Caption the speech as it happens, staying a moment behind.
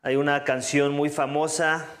Hay una canción muy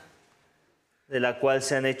famosa de la cual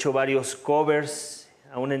se han hecho varios covers,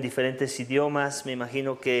 aún en diferentes idiomas. Me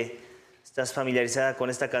imagino que estás familiarizada con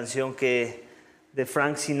esta canción de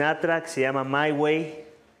Frank Sinatra, que se llama My Way,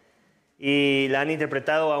 y la han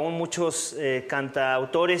interpretado aún muchos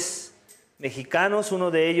cantautores mexicanos, uno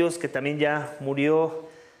de ellos que también ya murió,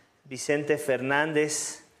 Vicente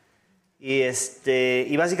Fernández.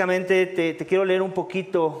 Y básicamente te quiero leer un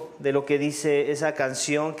poquito de lo que dice esa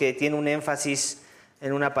canción, que tiene un énfasis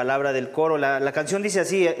en una palabra del coro. La canción dice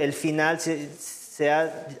así: el final se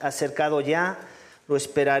ha acercado ya, lo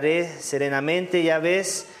esperaré serenamente, ya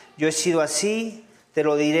ves, yo he sido así, te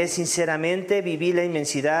lo diré sinceramente, viví la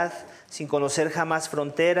inmensidad sin conocer jamás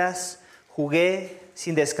fronteras, jugué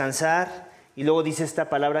sin descansar. Y luego dice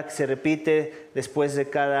esta palabra que se repite después de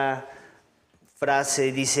cada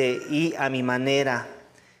frase, dice, y a mi manera.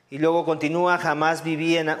 Y luego continúa: jamás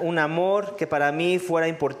viví en un amor que para mí fuera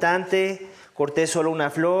importante, corté solo una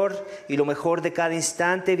flor y lo mejor de cada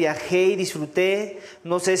instante, viajé y disfruté,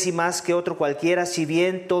 no sé si más que otro cualquiera, si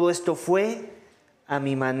bien todo esto fue a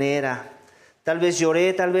mi manera. Tal vez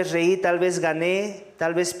lloré, tal vez reí, tal vez gané,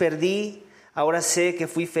 tal vez perdí, ahora sé que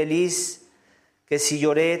fui feliz, que si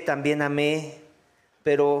lloré también amé,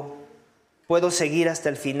 pero puedo seguir hasta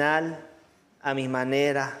el final a mi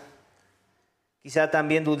manera. Quizá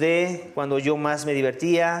también dudé cuando yo más me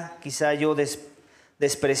divertía, quizá yo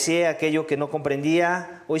desprecié aquello que no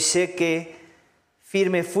comprendía. Hoy sé que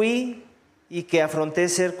firme fui y que afronté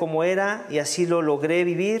ser como era, y así lo logré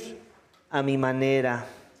vivir a mi manera.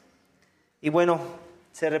 Y bueno,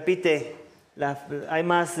 se repite, hay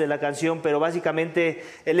más de la canción, pero básicamente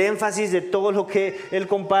el énfasis de todo lo que él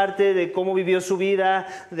comparte, de cómo vivió su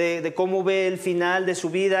vida, de cómo ve el final de su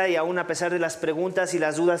vida, y aún a pesar de las preguntas y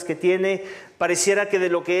las dudas que tiene, pareciera que de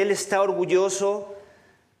lo que él está orgulloso,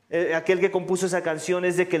 aquel que compuso esa canción,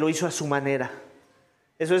 es de que lo hizo a su manera.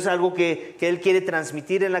 Eso es algo que él quiere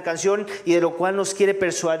transmitir en la canción, y de lo cual nos quiere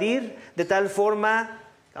persuadir de tal forma,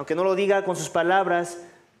 aunque no lo diga con sus palabras,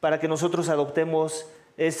 para que nosotros adoptemos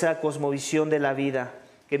esa cosmovisión de la vida,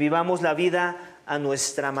 que vivamos la vida a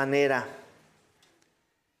nuestra manera.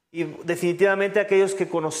 Y definitivamente aquellos que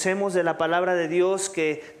conocemos de la palabra de Dios,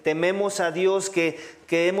 que tememos a Dios, que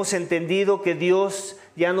hemos entendido que Dios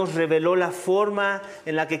ya nos reveló la forma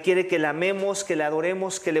en la que quiere que le amemos, que le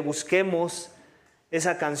adoremos, que le busquemos,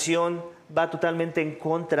 esa canción va totalmente en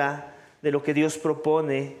contra de lo que Dios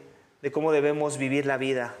propone, de cómo debemos vivir la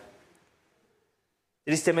vida.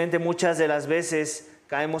 Tristemente, muchas de las veces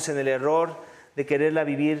caemos en el error de quererla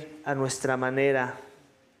vivir a nuestra manera,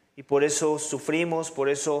 y por eso sufrimos, por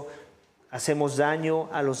eso hacemos daño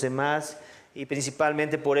a los demás, y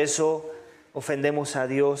principalmente por eso ofendemos a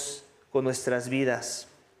Dios con nuestras vidas.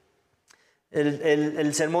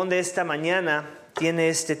 El sermón de esta mañana tiene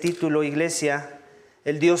este título, iglesia: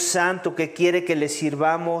 el Dios Santo que quiere que le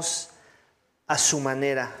sirvamos a su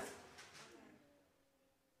manera.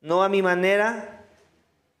 No a mi manera,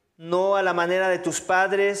 no a la manera de tus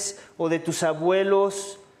padres o de tus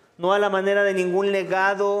abuelos, no a la manera de ningún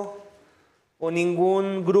legado o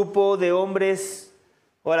ningún grupo de hombres,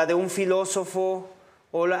 o a la de un filósofo,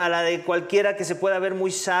 o a la de cualquiera que se pueda ver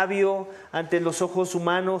muy sabio ante los ojos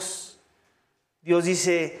humanos. Dios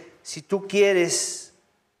dice: si tú quieres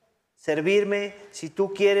servirme, si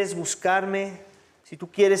tú quieres buscarme, si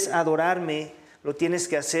tú quieres adorarme, lo tienes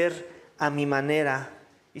que hacer a mi manera.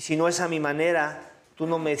 Y si no es a mi manera, tú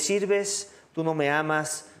no me sirves, tú no me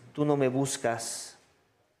amas, tú no me buscas.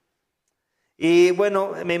 Y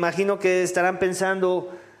bueno, me imagino que estarán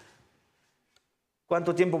pensando,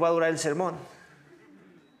 ¿cuánto tiempo va a durar el sermón?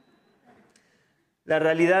 La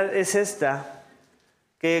realidad es esta,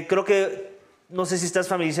 que creo que, no sé si estás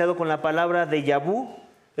familiarizado con la palabra déjà vu,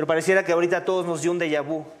 pero pareciera que ahorita a todos nos dio un déjà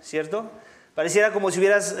vu, ¿cierto? Pareciera como si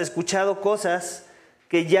hubieras escuchado cosas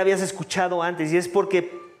que ya habías escuchado antes, y es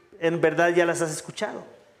porque en verdad ya las has escuchado.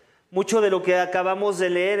 Mucho de lo que acabamos de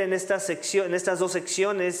leer en estas dos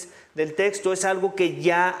secciones del texto es algo que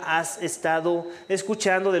ya has estado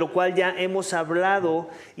escuchando, de lo cual ya hemos hablado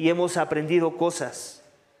y hemos aprendido cosas.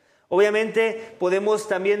 Obviamente podemos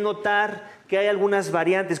también notar que hay algunas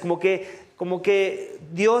variantes, como que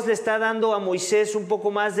Dios le está dando a Moisés un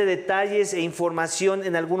poco más de detalles e información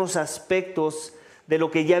en algunos aspectos de lo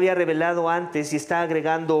que ya había revelado antes, y está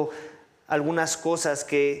agregando algunas cosas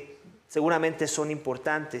que seguramente son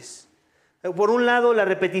importantes. Por un lado, la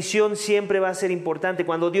repetición siempre va a ser importante.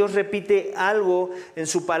 Cuando Dios repite algo en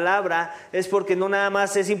su palabra, es porque no nada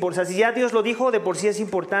más es importante. O sea, si ya Dios lo dijo, de por sí es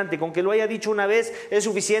importante. Con que lo haya dicho una vez, es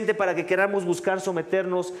suficiente para que queramos buscar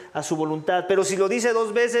someternos a su voluntad. Pero si lo dice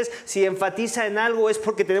 2 veces, si enfatiza en algo, es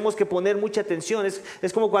porque tenemos que poner mucha atención.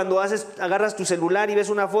 Es como cuando agarras tu celular y ves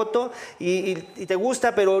una foto y te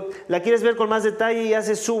gusta, pero la quieres ver con más detalle y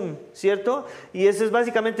haces zoom, ¿cierto? Y eso es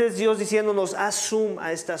básicamente Dios diciéndonos, haz zoom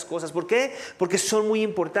a estas cosas. ¿Por qué? Porque son muy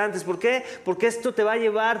importantes. ¿Por qué? Porque esto te va a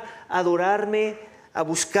llevar a adorarme, a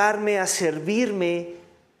buscarme, a servirme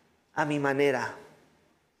a mi manera.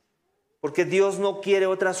 Porque Dios no quiere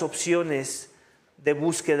otras opciones de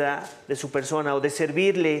búsqueda de su persona o de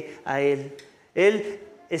servirle a Él. Él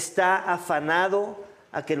está afanado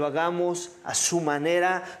a que lo hagamos a su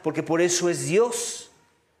manera, porque por eso es Dios.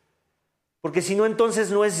 Porque si no, entonces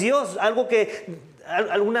no es Dios.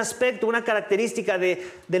 Algún aspecto, una característica de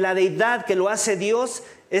la deidad que lo hace Dios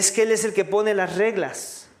es que Él es el que pone las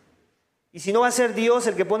reglas. Y si no va a ser Dios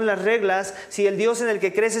el que pone las reglas, si el Dios en el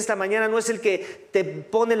que crees esta mañana no es el que te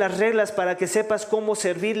pone las reglas para que sepas cómo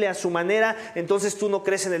servirle a su manera, entonces tú no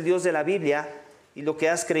crees en el Dios de la Biblia y lo que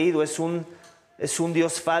has creído es un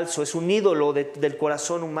Dios falso, es un ídolo del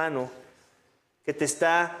corazón humano que te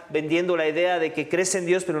está vendiendo la idea de que crees en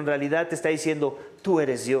Dios, pero en realidad te está diciendo, tú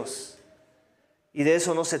eres Dios. Y de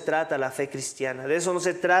eso no se trata la fe cristiana, de eso no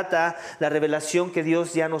se trata la revelación que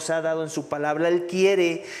Dios ya nos ha dado en su palabra. Él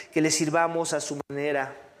quiere que le sirvamos a su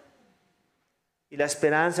manera. Y la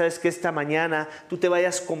esperanza es que esta mañana tú te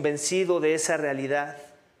vayas convencido de esa realidad.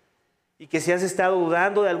 Y que si has estado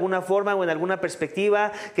dudando de alguna forma o en alguna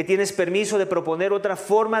perspectiva, que tienes permiso de proponer otra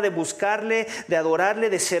forma de buscarle, de adorarle,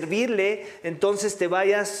 de servirle, entonces te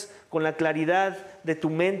vayas con la claridad de tu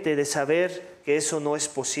mente de saber que eso no es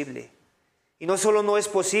posible. Y no solo no es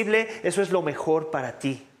posible, eso es lo mejor para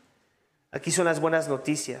ti. Aquí son las buenas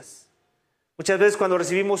noticias. Muchas veces cuando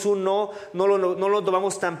recibimos un no lo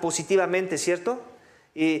tomamos tan positivamente, ¿cierto?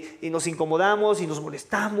 Y nos incomodamos y nos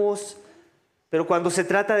molestamos. Pero cuando se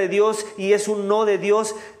trata de Dios y es un no de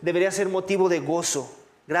Dios, debería ser motivo de gozo.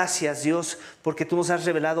 Gracias, Dios, porque tú nos has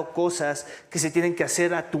revelado cosas que se tienen que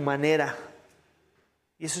hacer a tu manera.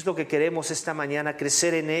 Y eso es lo que queremos esta mañana,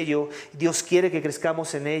 crecer en ello. Dios quiere que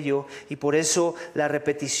crezcamos en ello y por eso la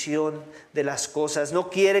repetición de las cosas.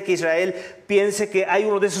 No quiere que Israel piense que hay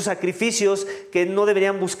uno de esos sacrificios que no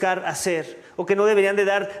deberían buscar hacer o que no deberían de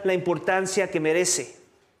dar la importancia que merece.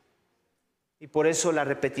 Y por eso la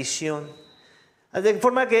repetición. De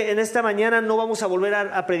forma que en esta mañana no vamos a volver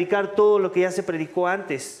a predicar todo lo que ya se predicó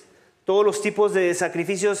antes. Todos los tipos de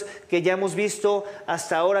sacrificios que ya hemos visto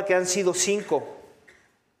hasta ahora, que han sido 5.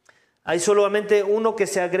 Hay solamente uno que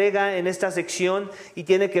se agrega en esta sección y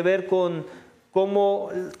tiene que ver con cómo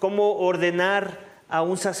ordenar a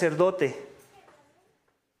un sacerdote.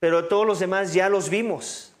 Pero todos los demás ya los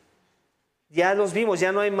vimos. Ya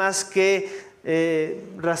no hay más que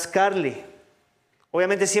rascarle.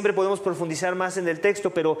 Obviamente siempre podemos profundizar más en el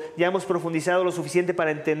texto, pero ya hemos profundizado lo suficiente para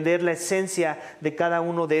entender la esencia de cada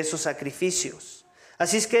uno de esos sacrificios.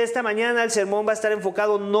 Así es que esta mañana el sermón va a estar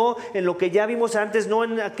enfocado no en lo que ya vimos antes, no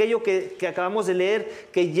en aquello que acabamos de leer,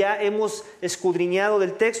 que ya hemos escudriñado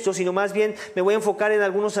del texto, sino más bien me voy a enfocar en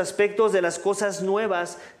algunos aspectos de las cosas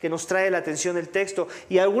nuevas que nos trae la atención el texto.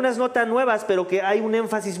 Y algunas no tan nuevas, pero que hay un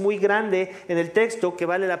énfasis muy grande en el texto que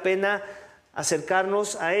vale la pena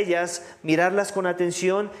acercarnos a ellas, mirarlas con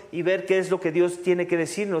atención y ver qué es lo que Dios tiene que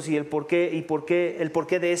decirnos y el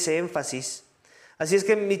porqué de ese énfasis. Así es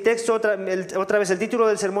que mi texto, otra vez, el título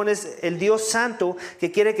del sermón es El Dios Santo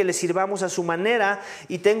que quiere que le sirvamos a su manera,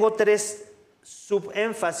 y tengo 3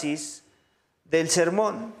 subénfasis del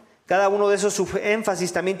sermón. Cada uno de esos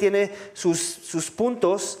subénfasis también tiene sus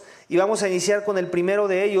puntos, y vamos a iniciar con el primero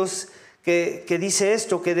de ellos que dice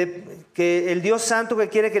esto, que el Dios Santo que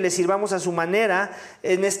quiere que le sirvamos a su manera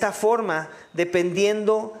en esta forma,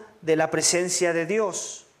 dependiendo de la presencia de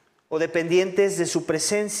Dios o dependientes de su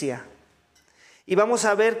presencia. Y vamos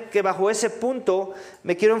a ver que bajo ese punto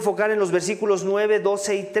me quiero enfocar en los versículos 9,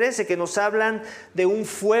 12 y 13 que nos hablan de un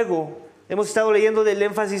fuego. Hemos estado leyendo del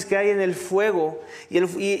énfasis que hay en el fuego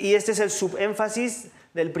y este es el subénfasis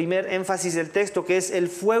del primer énfasis del texto, que es el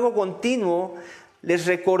fuego continuo. Les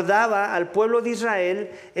recordaba al pueblo de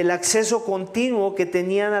Israel el acceso continuo que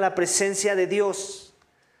tenían a la presencia de Dios.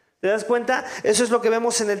 ¿Te das cuenta? Eso es lo que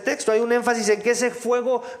vemos en el texto. Hay un énfasis en que ese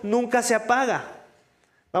fuego nunca se apaga.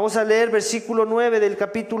 Vamos a leer versículo 9 del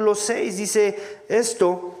capítulo 6, dice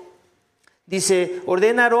esto,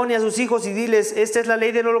 ordena a Aarón y a sus hijos y diles, esta es la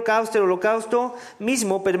ley del holocausto, el holocausto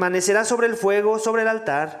mismo permanecerá sobre el fuego, sobre el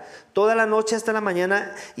altar, toda la noche hasta la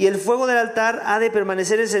mañana, y el fuego del altar ha de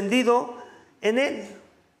permanecer encendido en Él.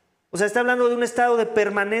 O sea, está hablando de un estado de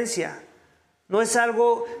permanencia. No es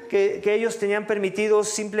algo que ellos tenían permitido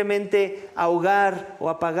simplemente ahogar o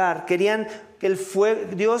apagar. Querían que el fuego,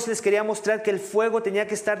 Dios les quería mostrar que el fuego tenía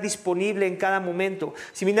que estar disponible en cada momento.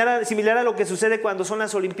 Similar a lo que sucede cuando son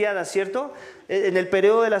las Olimpiadas, ¿cierto? En el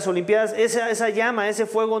periodo de las Olimpiadas, esa llama, ese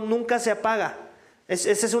fuego nunca se apaga.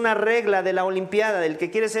 Esa es una regla de la Olimpiada. El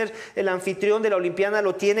que quiere ser el anfitrión de la Olimpiada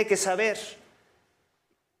lo tiene que saber.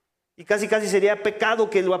 Y casi sería pecado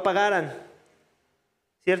que lo apagaran,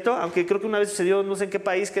 ¿cierto? Aunque creo que una vez sucedió, no sé en qué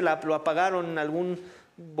país, que lo apagaron, algún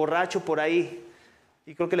borracho por ahí,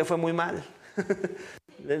 y creo que le fue muy mal.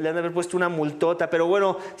 Le han de haber puesto una multota. Pero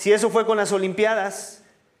bueno, si eso fue con las Olimpiadas,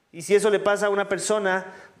 y si eso le pasa a una persona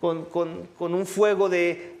con un fuego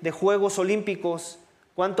de Juegos Olímpicos,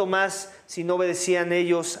 ¿cuánto más si no obedecían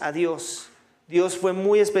ellos a Dios? Dios fue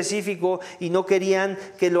muy específico y no querían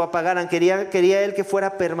que lo apagaran. Quería Él que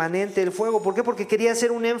fuera permanente el fuego. ¿Por qué? Porque quería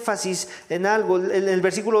hacer un énfasis en algo. En el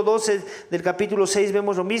versículo 12 del capítulo 6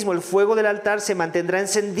 vemos lo mismo. El fuego del altar se mantendrá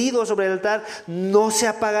encendido sobre el altar, no se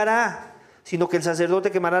apagará, sino que el sacerdote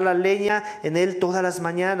quemará la leña en él todas las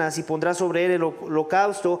mañanas y pondrá sobre él el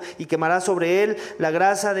holocausto y quemará sobre él la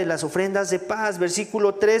grasa de las ofrendas de paz.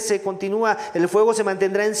 Versículo 13 continúa: el fuego se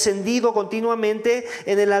mantendrá encendido continuamente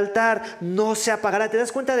en el altar, no se apagará. ¿Te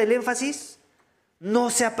das cuenta del énfasis?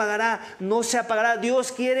 No se apagará, no se apagará.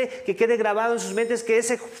 Dios quiere que quede grabado en sus mentes que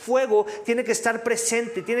ese fuego tiene que estar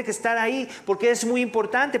presente, tiene que estar ahí, porque es muy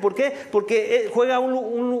importante. ¿Por qué? Porque juega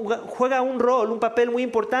un rol, un papel muy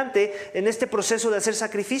importante en este proceso de hacer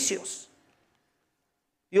sacrificios.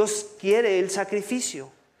 Dios quiere el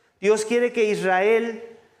sacrificio. Dios quiere que Israel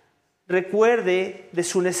recuerde de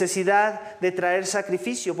su necesidad de traer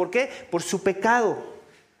sacrificio. ¿Por qué? Por su pecado.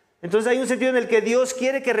 Entonces hay un sentido en el que Dios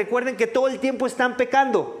quiere que recuerden que todo el tiempo están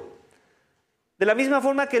pecando. De la misma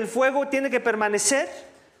forma que el fuego tiene que permanecer,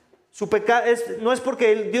 su pecado no es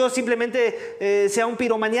porque Dios simplemente sea un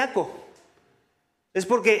piromaníaco, es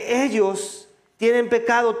porque ellos tienen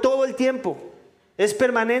pecado todo el tiempo. Es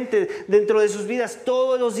permanente dentro de sus vidas,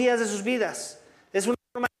 todos los días de sus vidas. Es una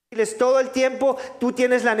forma de decirles: todo el tiempo tú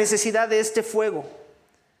tienes la necesidad de este fuego.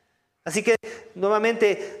 Así que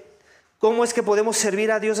nuevamente, ¿cómo es que podemos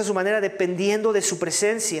servir a Dios a su manera? Dependiendo de su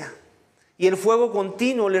presencia. Y el fuego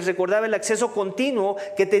continuo les recordaba el acceso continuo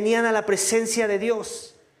que tenían a la presencia de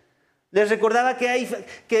Dios. Les recordaba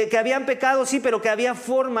que habían pecado, sí, pero que había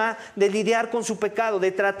forma de lidiar con su pecado,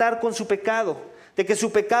 de tratar con su pecado, de que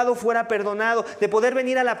su pecado fuera perdonado, de poder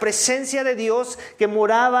venir a la presencia de Dios que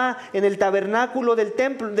moraba en el tabernáculo del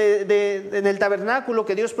templo, en el tabernáculo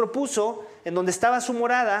que Dios propuso, en donde estaba su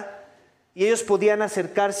morada. Y ellos podían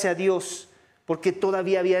acercarse a Dios porque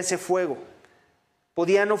todavía había ese fuego.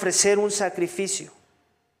 Podían ofrecer un sacrificio.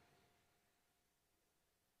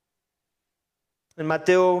 En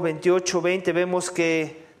Mateo 28:20 vemos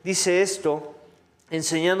que dice esto: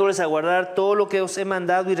 enseñándoles a guardar todo lo que os he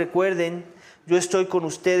mandado, y recuerden, yo estoy con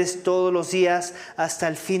ustedes todos los días hasta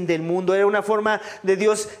el fin del mundo. Era una forma de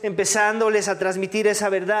Dios empezándoles a transmitir esa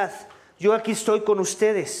verdad. Yo aquí estoy con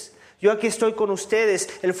ustedes. Yo aquí estoy con ustedes.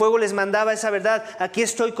 El fuego les mandaba esa verdad. Aquí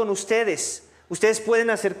estoy con ustedes. Ustedes pueden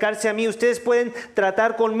acercarse a mí, ustedes pueden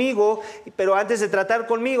tratar conmigo, pero antes de tratar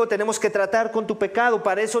conmigo tenemos que tratar con tu pecado.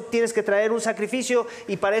 Para eso tienes que traer un sacrificio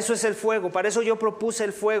y para eso es el fuego. Para eso yo propuse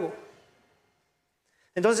el fuego.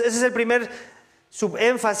 Entonces ese es el primer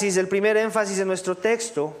subénfasis, el primer énfasis en nuestro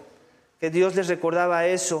texto, que Dios les recordaba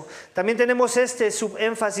eso. También tenemos este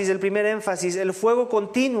subénfasis, el primer énfasis: el fuego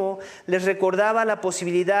continuo les recordaba la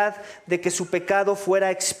posibilidad de que su pecado fuera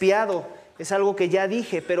expiado. Es algo que ya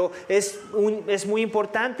dije, pero es muy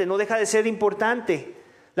importante, no deja de ser importante.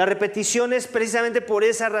 La repetición es precisamente por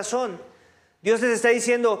esa razón. Dios les está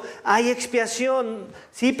diciendo: hay expiación.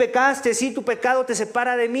 Si pecaste, si tu pecado te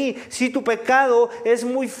separa de mí, si tu pecado es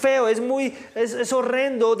muy feo, es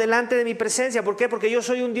horrendo delante de mi presencia. ¿Por qué? Porque yo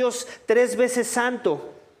soy un Dios 3 veces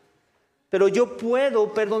santo, pero yo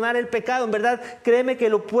puedo perdonar el pecado. En verdad, créeme que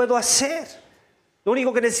lo puedo hacer. Lo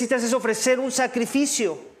único que necesitas es ofrecer un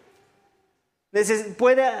sacrificio.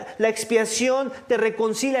 La expiación te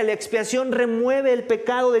reconcilia, la expiación remueve el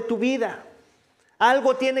pecado de tu vida.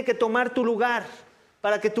 Algo tiene que tomar tu lugar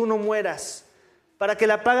para que tú no mueras, para que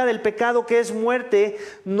la paga del pecado, que es muerte,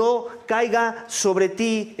 no caiga sobre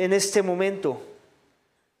ti en este momento.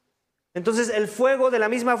 Entonces el fuego, de la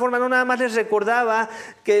misma forma, no nada más les recordaba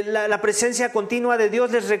que la presencia continua de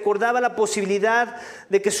Dios, les recordaba la posibilidad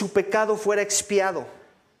de que su pecado fuera expiado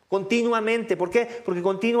continuamente. ¿Por qué? Porque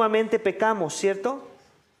continuamente pecamos, ¿cierto?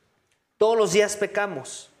 Todos los días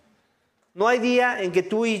pecamos. No hay día en que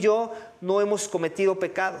tú y yo no hemos cometido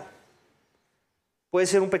pecado. Puede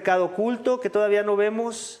ser un pecado oculto que todavía no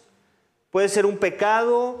vemos. Puede ser un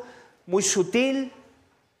pecado muy sutil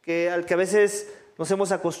al que a veces nos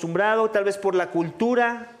hemos acostumbrado, tal vez por la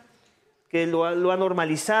cultura, que lo ha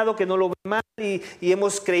normalizado, que no lo ve mal y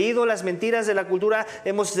hemos creído las mentiras de la cultura,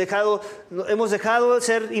 hemos dejado de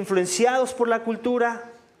ser influenciados por la cultura.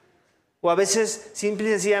 O a veces simple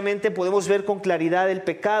y sencillamente podemos ver con claridad el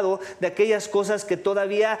pecado de aquellas cosas que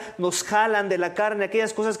todavía nos jalan de la carne,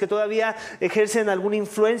 aquellas cosas que todavía ejercen alguna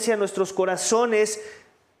influencia en nuestros corazones,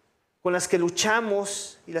 con las que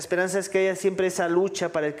luchamos, y la esperanza es que haya siempre esa lucha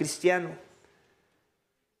para el cristiano.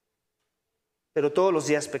 Pero todos los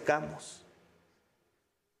días pecamos.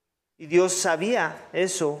 Y Dios sabía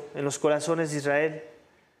eso en los corazones de Israel,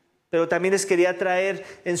 pero también les quería traer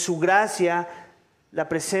en su gracia la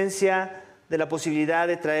presencia de la posibilidad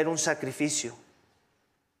de traer un sacrificio.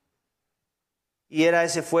 Y era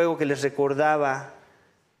ese fuego que les recordaba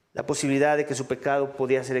la posibilidad de que su pecado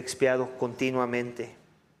podía ser expiado continuamente.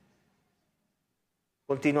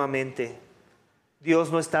 Continuamente. Dios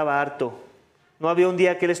no estaba harto. No había un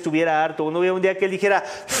día que Él estuviera harto. No había un día que Él dijera,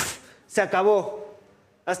 se acabó,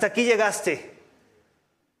 hasta aquí llegaste.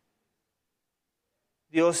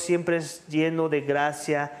 Dios siempre es lleno de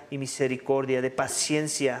gracia y misericordia, de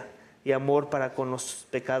paciencia y amor para con los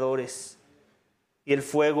pecadores. Y el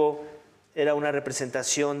fuego era una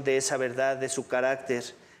representación de esa verdad, de su carácter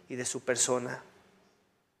y de su persona.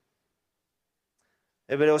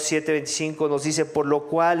 Hebreos 7:25 nos dice, por lo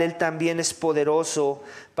cual Él también es poderoso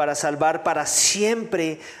para salvar para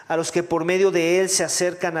siempre a los que por medio de Él se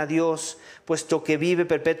acercan a Dios, puesto que vive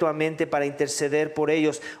perpetuamente para interceder por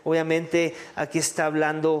ellos. Obviamente aquí está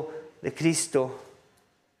hablando de Cristo,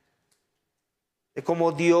 de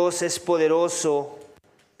cómo Dios es poderoso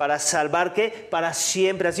para salvar, ¿qué? Para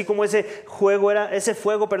siempre. Así como ese fuego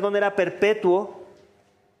era perpetuo,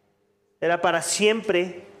 era para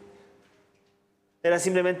siempre. Era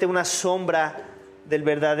simplemente una sombra del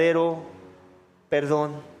verdadero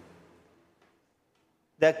perdón,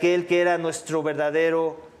 de aquel que era nuestra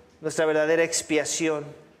verdadera expiación,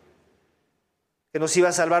 que nos iba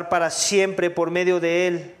a salvar para siempre por medio de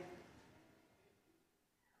Él.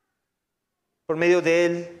 Por medio de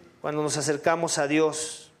Él, cuando nos acercamos a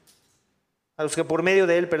Dios, a los que por medio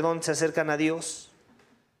de Él, se acercan a Dios.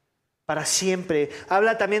 Para siempre.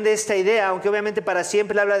 Habla también de esta idea, aunque obviamente para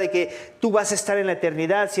siempre habla de que tú vas a estar en la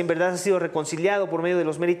eternidad si en verdad has sido reconciliado por medio de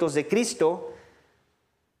los méritos de Cristo.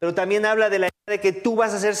 Pero también habla de la idea de que tú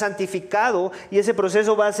vas a ser santificado y ese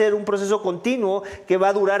proceso va a ser un proceso continuo que va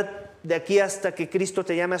a durar de aquí hasta que Cristo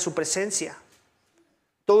te llame a su presencia.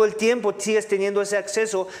 Todo el tiempo sigues teniendo ese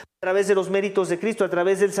acceso a través de los méritos de Cristo, a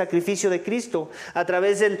través del sacrificio de Cristo, a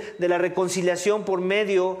través de la reconciliación por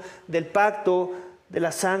medio del pacto de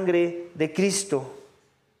la sangre de Cristo.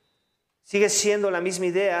 Sigue siendo la misma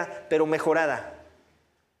idea, pero mejorada.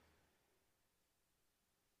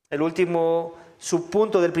 El último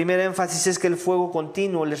subpunto del primer énfasis es que el fuego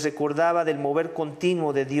continuo les recordaba del mover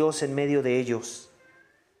continuo de Dios en medio de ellos,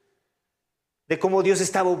 de cómo Dios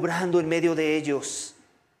estaba obrando en medio de ellos.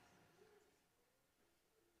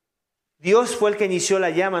 Dios fue el que inició la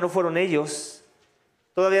llama, no fueron ellos.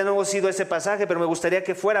 Todavía no hemos ido a ese pasaje, pero me gustaría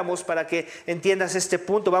que fuéramos para que entiendas este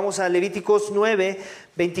punto. Vamos a Levíticos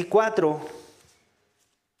 9:24.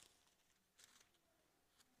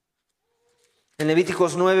 En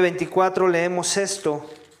Levíticos 9:24 leemos esto.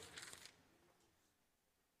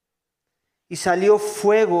 Y salió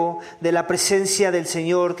fuego de la presencia del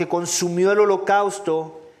Señor que consumió el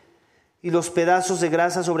holocausto y los pedazos de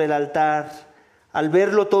grasa sobre el altar. Al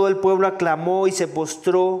verlo todo el pueblo aclamó y se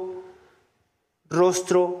postró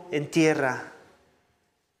rostro en tierra.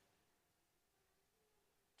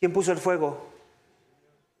 ¿Quién puso el fuego?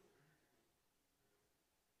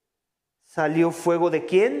 ¿Salió fuego de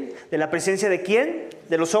quién? ¿De la presencia de quién?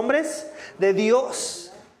 ¿De los hombres? De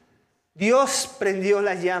Dios. Dios prendió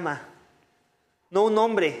la llama, no un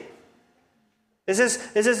hombre. Esa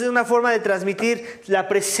es una forma de transmitir la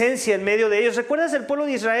presencia en medio de ellos. ¿Recuerdas el pueblo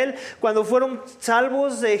de Israel cuando fueron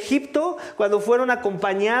salvos de Egipto? Cuando fueron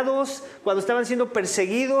acompañados, cuando estaban siendo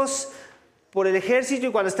perseguidos por el ejército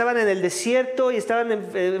y cuando estaban en el desierto y estaban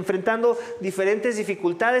enfrentando diferentes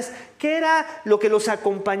dificultades. ¿Qué era lo que los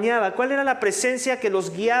acompañaba? ¿Cuál era la presencia que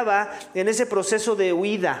los guiaba en ese proceso de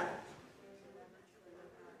huida?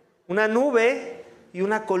 Una nube y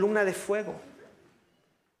una columna de fuego.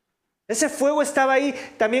 Ese fuego estaba ahí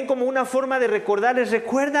también como una forma de recordarles,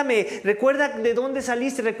 recuérdame, recuerda de dónde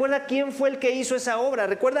saliste, recuerda quién fue el que hizo esa obra,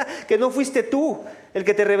 recuerda que no fuiste tú el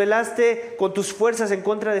que te rebelaste con tus fuerzas en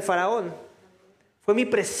contra de Faraón. Fue mi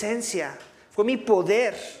presencia, fue mi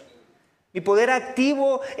poder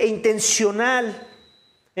activo e intencional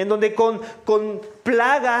en donde con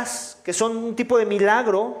plagas, que son un tipo de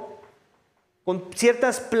milagro, con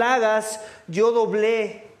ciertas plagas, yo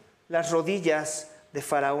doblé las rodillas de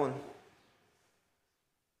Faraón.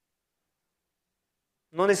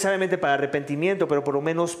 No necesariamente para arrepentimiento, pero por lo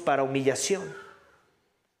menos para humillación.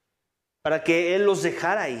 Para que Él los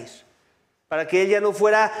dejara ir. Para que Él ya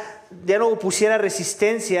no pusiera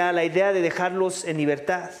resistencia a la idea de dejarlos en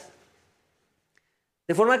libertad.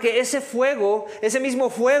 De forma que ese fuego, ese mismo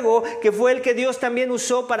fuego que fue el que Dios también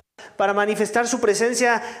usó para manifestar su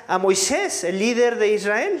presencia a Moisés, el líder de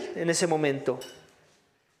Israel en ese momento.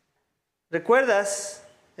 ¿Recuerdas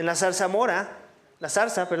en la zarza,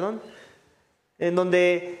 en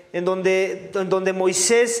donde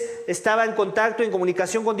Moisés estaba en contacto, en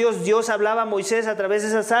comunicación con Dios? Dios hablaba a Moisés a través de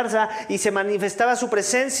esa zarza y se manifestaba su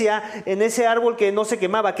presencia en ese árbol que no se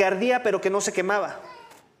quemaba, que ardía pero que no se quemaba.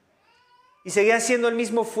 Y seguía siendo el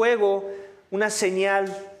mismo fuego una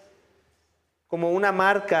señal, como una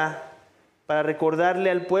marca para recordarle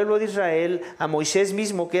al pueblo de Israel, a Moisés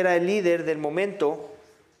mismo, que era el líder del momento,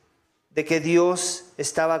 de que Dios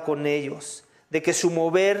estaba con ellos, de que su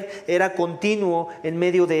mover era continuo en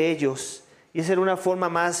medio de ellos. Y esa era una forma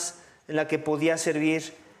más en la que podía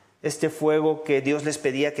servir este fuego que Dios les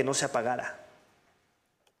pedía que no se apagara.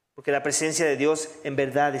 Porque la presencia de Dios en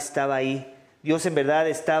verdad estaba ahí. Dios en verdad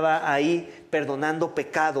estaba ahí perdonando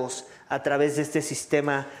pecados a través de este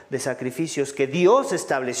sistema de sacrificios que Dios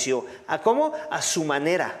estableció. ¿A cómo? A su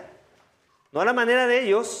manera. No a la manera de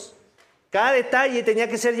ellos. Cada detalle tenía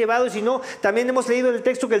que ser llevado, y si no, también hemos leído en el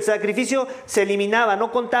texto que el sacrificio se eliminaba,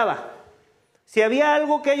 no contaba. Si había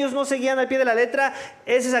algo que ellos no seguían al pie de la letra,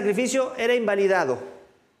 ese sacrificio era invalidado.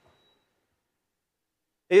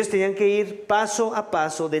 Ellos tenían que ir paso a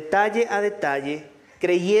paso, detalle a detalle,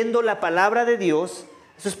 creyendo la palabra de Dios.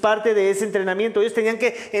 Eso es parte de ese entrenamiento. Ellos tenían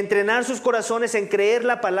que entrenar sus corazones en creer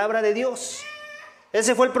la palabra de Dios.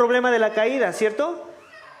 Ese fue el problema de la caída, ¿cierto?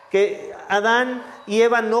 Que Adán y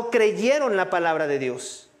Eva no creyeron la palabra de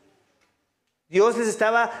Dios. Dios les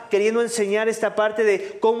estaba queriendo enseñar esta parte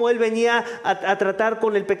de cómo Él venía a tratar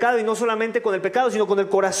con el pecado, y no solamente con el pecado, sino con el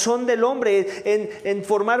corazón del hombre, en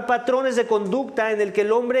formar patrones de conducta en el que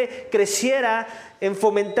el hombre creciera, en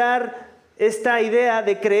fomentar esta idea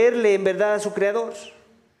de creerle en verdad a su Creador.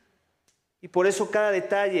 Y por eso cada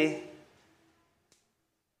detalle.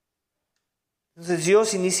 Entonces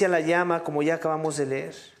Dios inicia la llama, como ya acabamos de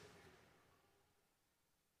leer.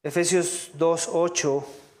 Efesios 2:8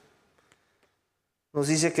 nos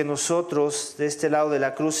dice que nosotros de este lado de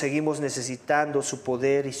la cruz seguimos necesitando su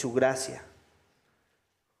poder y su gracia.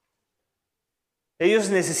 Ellos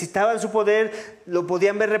necesitaban su poder, lo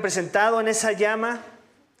podían ver representado en esa llama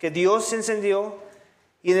que Dios encendió,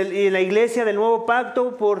 y en la iglesia del nuevo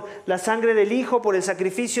pacto, por la sangre del Hijo, por el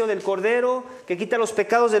sacrificio del Cordero que quita los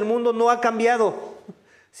pecados del mundo, no ha cambiado.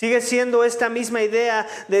 Sigue siendo esta misma idea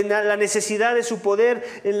de la necesidad de su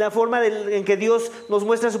poder. En la forma en que Dios nos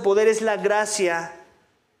muestra su poder es la gracia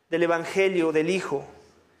del Evangelio del Hijo.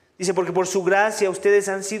 Dice, porque por su gracia ustedes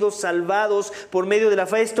han sido salvados por medio de la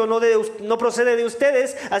fe. Esto no procede de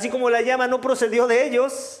ustedes, así como la llama no procedió de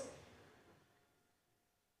ellos,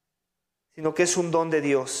 sino que es un don de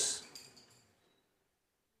Dios.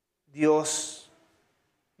 Dios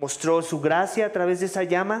mostró su gracia a través de esa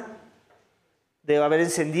llama, de haber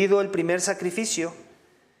encendido el primer sacrificio,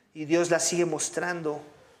 y Dios la sigue mostrando,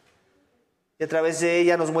 y a través de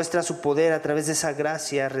ella nos muestra su poder, a través de esa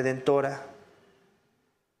gracia redentora.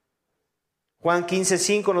 Juan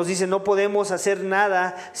 15:5 nos dice, no podemos hacer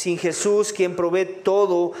nada sin Jesús, quien provee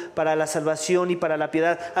todo para la salvación y para la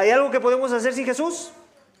piedad. ¿Hay algo que podemos hacer sin Jesús?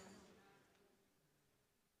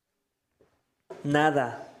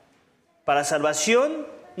 Nada. Para salvación,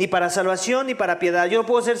 ni para piedad. Yo no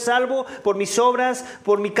puedo ser salvo por mis obras,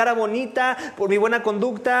 por mi cara bonita, por mi buena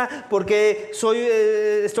conducta, porque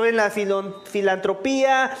estoy en la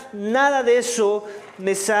filantropía. Nada de eso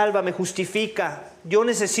me salva, me justifica. Yo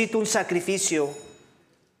necesito un sacrificio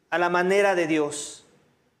a la manera de Dios.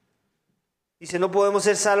 Dice, no podemos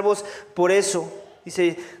ser salvos por eso.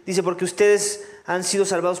 Dice, porque ustedes han sido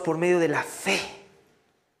salvados por medio de la fe.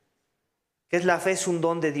 ¿Qué es la fe? Es un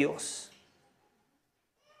don de Dios.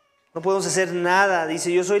 No podemos hacer nada.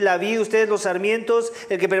 Dice, yo soy la vid, ustedes los sarmientos,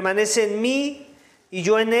 el que permanece en mí y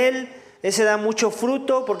yo en él, ese da mucho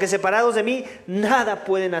fruto, porque separados de mí nada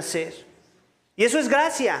pueden hacer. Y eso es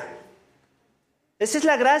gracia. Esa es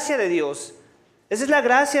la gracia de Dios. Esa es la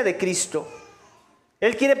gracia de Cristo.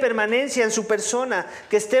 Él quiere permanencia en su persona,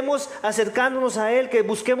 que estemos acercándonos a Él, que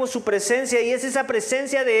busquemos su presencia, y es esa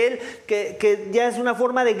presencia de Él que ya es una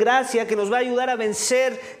forma de gracia que nos va a ayudar a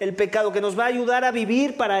vencer el pecado, que nos va a ayudar a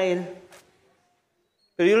vivir para Él.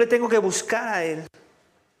 pero yo le tengo que buscar a Él.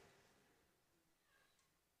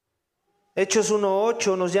 Hechos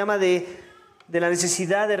 1:8 nos llama de la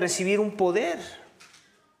necesidad de recibir un poder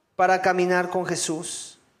para caminar con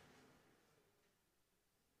Jesús.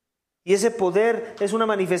 Y ese poder es una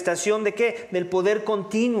manifestación ¿de qué? Del poder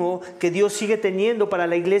continuo que Dios sigue teniendo para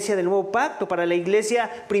la iglesia del nuevo pacto, para la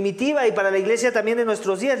iglesia primitiva y para la iglesia también de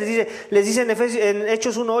nuestros días. Les dice en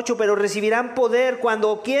Hechos 1:8, pero recibirán poder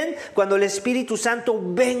cuando ¿quién? Cuando el Espíritu Santo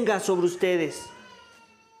venga sobre ustedes.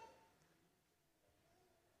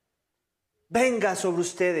 Venga sobre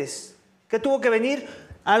ustedes. ¿Qué tuvo que venir?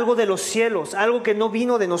 Algo de los cielos, algo que no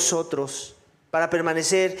vino de nosotros, para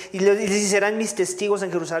permanecer. Y les serán mis testigos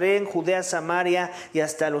en Jerusalén, Judea, Samaria y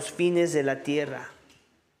hasta los fines de la tierra.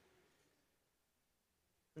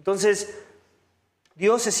 Entonces,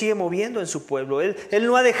 Dios se sigue moviendo en su pueblo. Él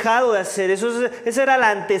no ha dejado de hacer eso. Esa era la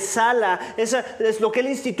antesala. Esa es lo que Él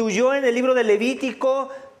instituyó en el libro de Levítico.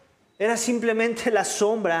 Era simplemente la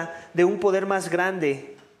sombra de un poder más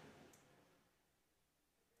grande.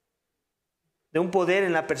 De un poder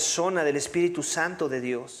en la persona del Espíritu Santo de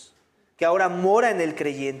Dios, que ahora mora en el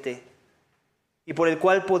creyente y por el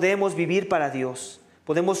cual podemos vivir para Dios,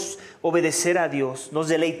 podemos obedecer a Dios, nos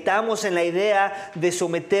deleitamos en la idea de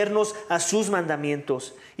someternos a sus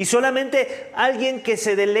mandamientos. Y solamente alguien que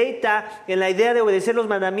se deleita en la idea de obedecer los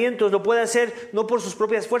mandamientos lo puede hacer no por sus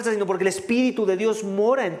propias fuerzas, sino porque el Espíritu de Dios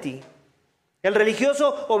mora en ti. El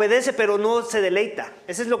religioso obedece pero no se deleita.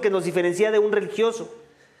 Eso es lo que nos diferencia de un religioso.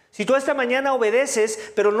 Si tú esta mañana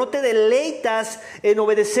obedeces, pero no te deleitas en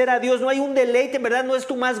obedecer a Dios, no hay un deleite, en verdad no es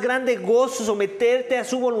tu más grande gozo someterte a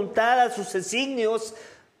su voluntad, a sus designios,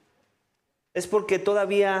 es porque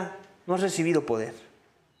todavía no has recibido poder.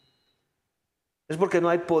 Es porque no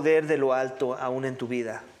hay poder de lo alto aún en tu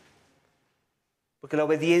vida. Porque la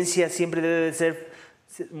obediencia siempre debe ser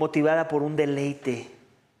motivada por un deleite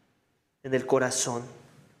en el corazón.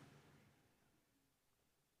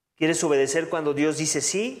 ¿Quieres obedecer cuando Dios dice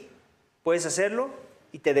sí? Puedes hacerlo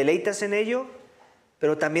y te deleitas en ello,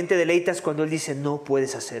 pero también te deleitas cuando Él dice no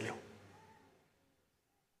puedes hacerlo.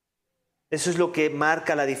 Eso es lo que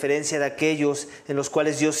marca la diferencia de aquellos en los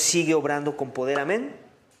cuales Dios sigue obrando con poder. Amén.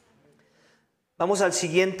 Vamos al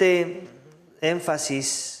siguiente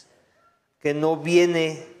énfasis que no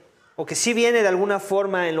viene, o que sí viene de alguna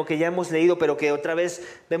forma en lo que ya hemos leído, pero que otra vez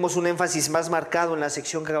vemos un énfasis más marcado en la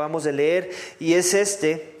sección que acabamos de leer, y es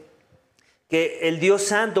que el Dios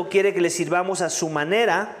Santo quiere que le sirvamos a su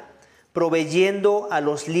manera, proveyendo a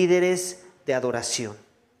los líderes de adoración.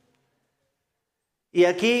 Y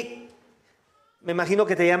aquí me imagino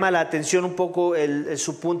que te llama la atención un poco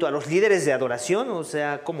su punto, a los líderes de adoración, o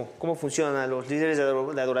sea, ¿cómo funcionan los líderes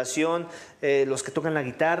de adoración? ¿Los que tocan la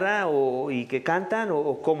guitarra y que cantan?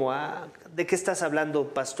 ¿O cómo? ¿De qué estás hablando,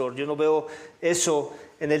 pastor? Yo no veo eso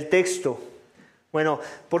en el texto. Bueno,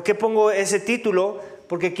 ¿por qué pongo ese título?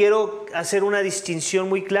 Porque quiero hacer una distinción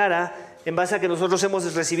muy clara en base a que nosotros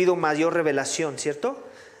hemos recibido mayor revelación, ¿cierto?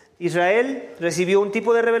 Israel recibió un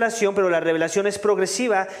tipo de revelación, pero la revelación es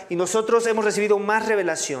progresiva y nosotros hemos recibido más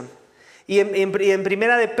revelación. Y en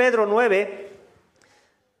Primera de Pedro 9,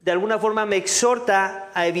 de alguna forma me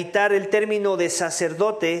exhorta a evitar el término de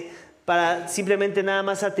sacerdote para simplemente nada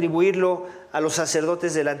más atribuirlo a los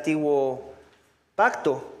sacerdotes del antiguo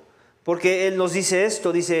pacto. Porque Él nos dice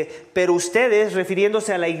esto, dice, pero ustedes,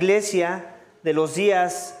 refiriéndose a la iglesia de los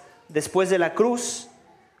días después de la cruz,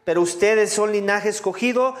 pero ustedes son linaje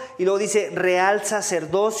escogido, y luego dice, real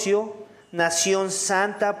sacerdocio, nación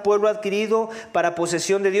santa, pueblo adquirido para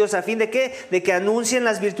posesión de Dios, ¿a fin de qué? De que anuncien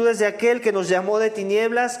las virtudes de aquel que nos llamó de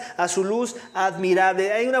tinieblas a su luz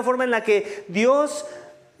admirable. Hay una forma en la que Dios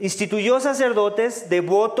instituyó sacerdotes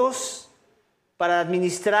devotos para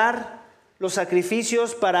administrar los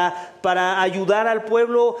sacrificios, para ayudar al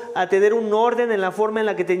pueblo a tener un orden en la forma en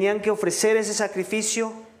la que tenían que ofrecer ese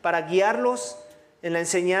sacrificio, para guiarlos en la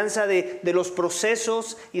enseñanza de los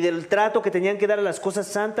procesos y del trato que tenían que dar a las cosas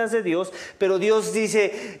santas de Dios. Pero Dios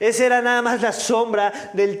dice, esa era nada más la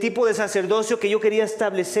sombra del tipo de sacerdocio que yo quería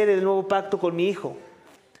establecer en el nuevo pacto con mi Hijo.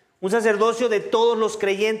 Un sacerdocio de todos los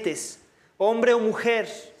creyentes, hombre o mujer,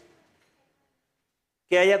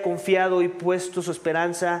 que haya confiado y puesto su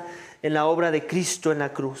esperanza en la obra de Cristo en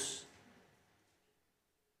la cruz.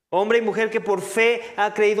 Hombre y mujer que por fe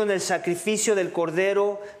ha creído en el sacrificio del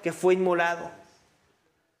Cordero que fue inmolado.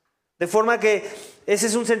 De forma que ese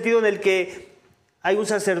es un sentido en el que hay un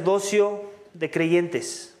sacerdocio de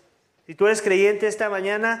creyentes. Si tú eres creyente esta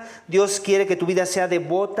mañana, Dios quiere que tu vida sea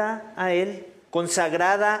devota a Él,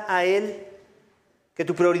 consagrada a Él, que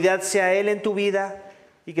tu prioridad sea Él en tu vida,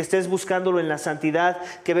 y que estés buscándolo en la santidad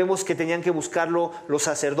que vemos que tenían que buscarlo los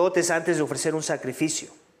sacerdotes antes de ofrecer un sacrificio.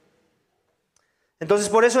 Entonces,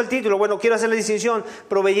 por eso el título, quiero hacer la distinción,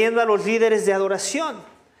 proveyendo a los líderes de adoración.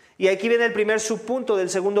 Y aquí viene el primer subpunto del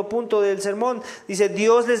segundo punto del sermón. Dice,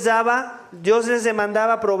 Dios les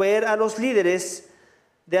demandaba proveer a los líderes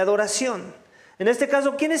de adoración. En este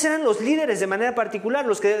caso, ¿quiénes eran los líderes de manera particular?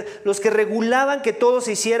 Los que regulaban que todo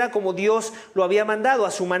se hiciera como Dios lo había mandado, a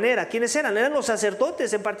su manera. ¿Quiénes eran? Eran los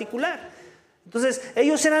sacerdotes en particular. Entonces,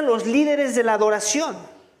 ellos eran los líderes de la adoración.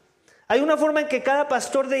 Hay una forma en que cada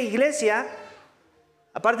pastor de iglesia,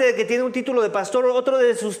 aparte de que tiene un título de pastor, otro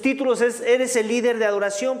de sus títulos es, eres el líder de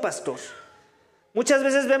adoración, pastor. Muchas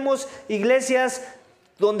veces vemos iglesias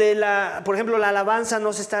donde, por ejemplo, la alabanza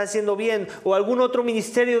no se está haciendo bien, o algún otro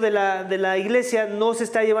ministerio de la iglesia no se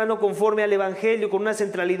está llevando conforme al evangelio, con una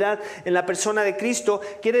centralidad en la persona de Cristo.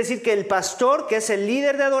 Quiere decir que el pastor, que es el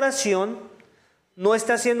líder de adoración, no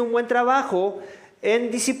está haciendo un buen trabajo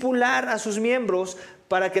en discipular a sus miembros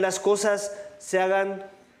para que las cosas se hagan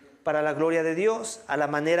para la gloria de Dios, a la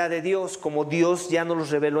manera de Dios, como Dios ya nos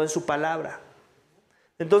los reveló en su palabra.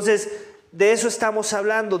 Entonces, de eso estamos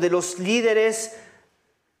hablando, de los líderes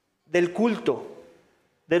del culto,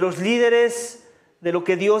 de los líderes de lo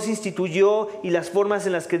que Dios instituyó y las formas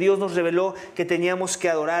en las que Dios nos reveló que teníamos que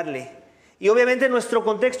adorarle. Y obviamente nuestro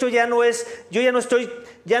contexto ya no es,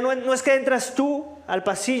 no es que entras tú al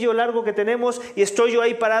pasillo largo que tenemos y estoy yo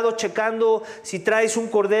ahí parado checando si traes un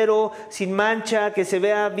cordero sin mancha, que se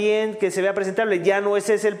vea bien, que se vea presentable. Ya no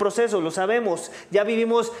ese es el proceso, lo sabemos. Ya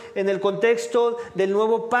vivimos en el contexto del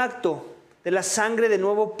nuevo pacto, de la sangre del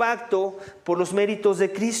nuevo pacto por los méritos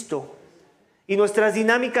de Cristo. Y nuestras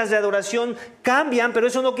dinámicas de adoración cambian, pero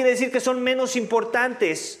eso no quiere decir que son menos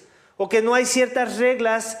importantes o que no hay ciertas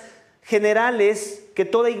reglas generales que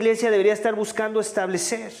toda iglesia debería estar buscando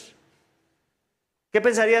establecer. ¿Qué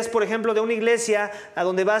pensarías, por ejemplo, de una iglesia a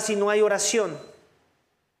donde vas y no hay oración?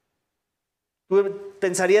 ¿Tú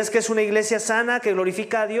pensarías que es una iglesia sana, que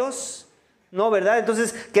glorifica a Dios? No, ¿verdad?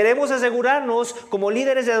 Entonces queremos asegurarnos como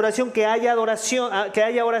líderes de adoración que haya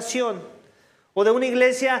oración. O de una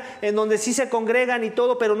iglesia en donde sí se congregan y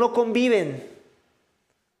todo, pero no conviven.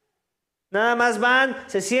 Nada más van,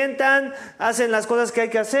 se sientan, hacen las cosas que hay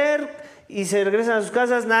que hacer y se regresan a sus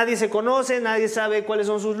casas. Nadie se conoce, nadie sabe cuáles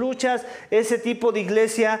son sus luchas. Ese tipo de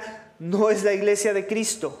iglesia no es la iglesia de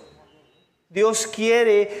Cristo. Dios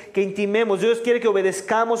quiere que intimemos, Dios quiere que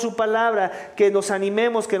obedezcamos su palabra, que nos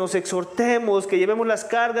animemos, que nos exhortemos, que llevemos las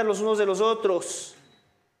cargas los unos de los otros.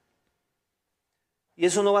 Y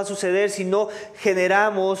eso no va a suceder si no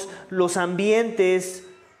generamos los ambientes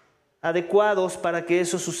adecuados para que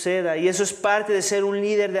eso suceda. Y eso es parte de ser un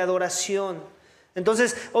líder de adoración.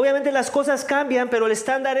 Entonces, obviamente las cosas cambian, pero el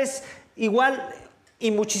estándar es igual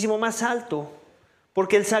y muchísimo más alto.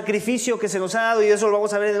 Porque el sacrificio que se nos ha dado, y eso lo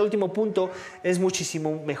vamos a ver en el último punto, es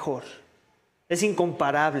muchísimo mejor. Es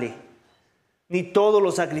incomparable. Ni todos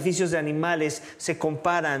los sacrificios de animales se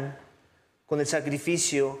comparan con el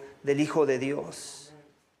sacrificio del Hijo de Dios.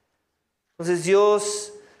 Entonces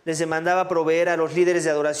Dios les demandaba proveer a los líderes de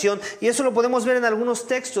adoración. Y eso lo podemos ver en algunos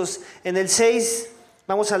textos. En el 6,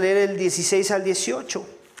 vamos a leer el 16 al 18.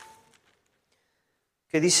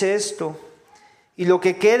 Que dice esto: y lo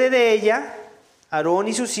que quede de ella, Aarón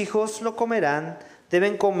y sus hijos lo comerán,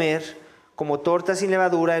 deben comer como torta sin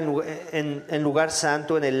levadura en lugar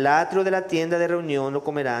santo, en el atrio de la tienda de reunión lo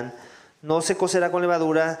comerán, no se cocerá con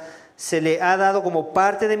levadura, se le ha dado como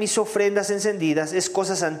parte de mis ofrendas encendidas, es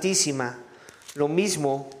cosa santísima, lo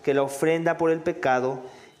mismo que la ofrenda por el pecado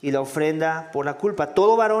y la ofrenda por la culpa.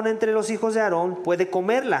 Todo varón entre los hijos de Aarón puede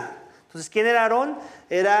comerla. Entonces, ¿quién era Aarón?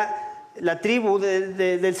 Era la tribu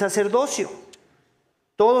del sacerdocio.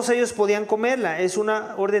 Todos ellos podían comerla. Es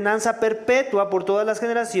una ordenanza perpetua por todas las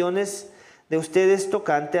generaciones de ustedes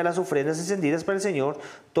tocante a las ofrendas encendidas para el Señor.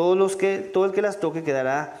 Todo el que las toque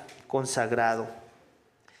quedará consagrado.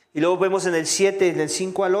 Y luego vemos en el 7, del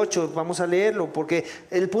 5 al 8, vamos a leerlo, porque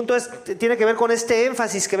el punto tiene que ver con este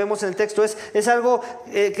énfasis que vemos en el texto. Es algo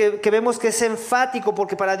que vemos que es enfático,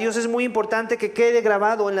 porque para Dios es muy importante que quede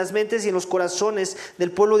grabado en las mentes y en los corazones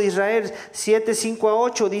del pueblo de Israel. 7, 5 a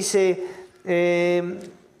 8 dice,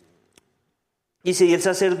 y el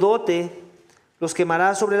sacerdote los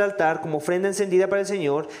quemará sobre el altar como ofrenda encendida para el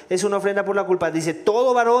Señor. Es una ofrenda por la culpa. Dice,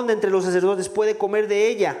 todo varón de entre los sacerdotes puede comer de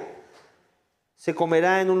ella. Se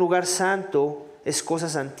comerá en un lugar santo, es cosa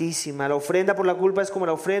santísima. La ofrenda por la culpa es como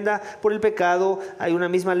la ofrenda por el pecado. Hay una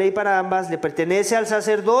misma ley para ambas. Le pertenece al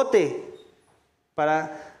sacerdote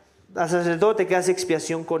que hace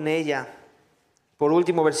expiación con ella. Por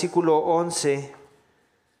último, versículo 11,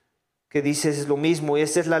 que dice es lo mismo. Y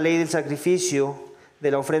esta es la ley del sacrificio.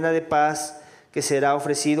 de la ofrenda de paz que será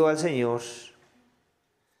ofrecido al Señor.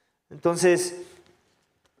 Entonces,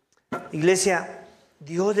 iglesia,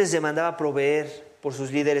 Dios les demandaba proveer por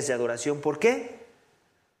sus líderes de adoración. ¿Por qué?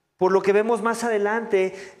 Por lo que vemos más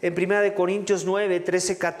adelante en 1 Corintios 9,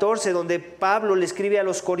 13, 14, donde Pablo le escribe a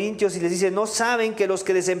los corintios y les dice: ¿no saben que los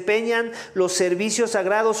que desempeñan los servicios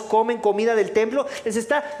sagrados comen comida del templo? Les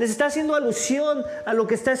está haciendo alusión a lo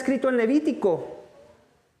que está escrito en Levítico.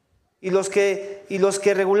 Y los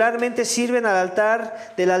que regularmente sirven al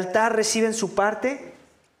altar, del altar reciben su parte.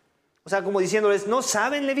 O sea, como diciéndoles: ¿no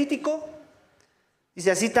saben Levítico? Dice: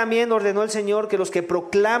 así también ordenó el Señor que los que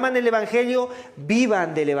proclaman el Evangelio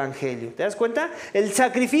vivan del Evangelio. ¿Te das cuenta? El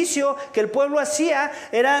sacrificio que el pueblo hacía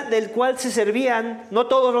era del cual se servían, no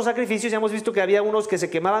todos los sacrificios, ya hemos visto que había unos que se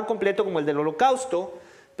quemaban completo, como el del holocausto,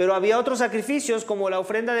 pero había otros sacrificios como la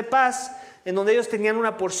ofrenda de paz, en donde ellos tenían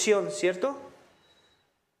una porción, ¿cierto?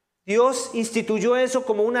 Dios instituyó eso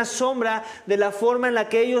como una sombra de la forma en la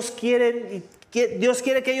que ellos quieren, Dios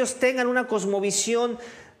quiere que ellos tengan una cosmovisión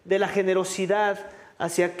de la generosidad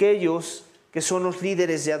hacia aquellos que son los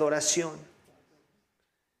líderes de adoración.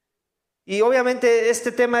 Y obviamente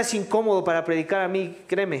este tema es incómodo para predicar a mí,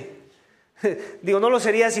 créeme. Digo, no lo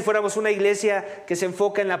sería si fuéramos una iglesia que se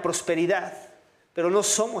enfoca en la prosperidad, pero no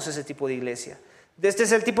somos ese tipo de iglesia. Este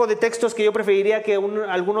es el tipo de textos que yo preferiría que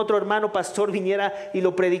algún otro hermano pastor viniera y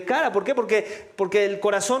lo predicara. ¿Por qué? Porque el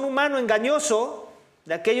corazón humano engañoso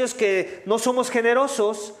de aquellos que no somos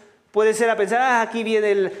generosos puede ser a pensar: aquí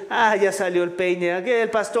viene ya salió el peine, aquí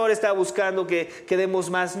el pastor está buscando que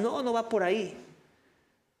demos más. No va por ahí.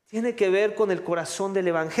 Tiene que ver con el corazón del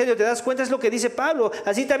Evangelio. ¿Te das cuenta? Es lo que dice Pablo.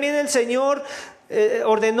 Así también el Señor,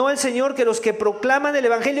 ordenó el Señor que los que proclaman el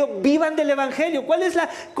Evangelio vivan del Evangelio. ¿Cuál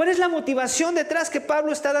es la motivación detrás que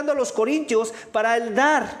Pablo está dando a los corintios para el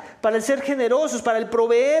dar, para el ser generosos, para el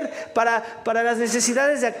proveer, para las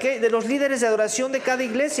necesidades de los líderes de adoración de cada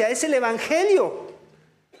iglesia? Es el Evangelio.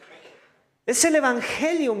 Es el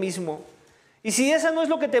Evangelio mismo. Y si esa no es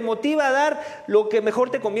lo que te motiva a dar, lo que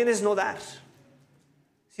mejor te conviene es no dar.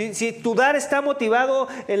 Si tu dar está motivado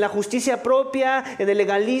en la justicia propia, en el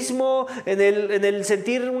legalismo, en el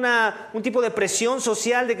sentir un tipo de presión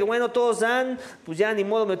social de que bueno, todos dan, pues ya ni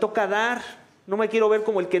modo, me toca dar, no me quiero ver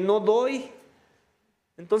como el que no doy,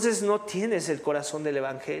 entonces no tienes el corazón del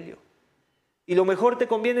Evangelio. Y lo mejor te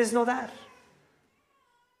conviene es no dar.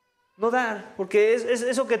 No dar, porque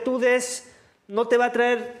eso que tú des no te va a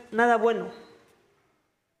traer nada bueno.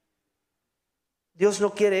 Dios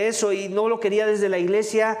no quiere eso, y no lo quería desde la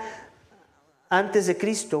iglesia antes de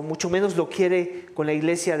Cristo, mucho menos lo quiere con la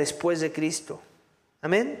iglesia después de Cristo.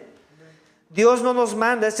 Amén. Dios no nos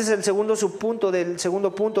manda, este es el segundo subpunto del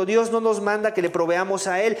segundo punto, Dios no nos manda que le proveamos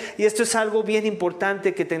a Él, y esto es algo bien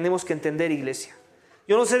importante que tenemos que entender, iglesia.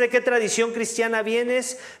 Yo no sé de qué tradición cristiana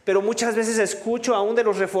vienes, pero muchas veces escucho aún de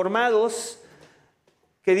los reformados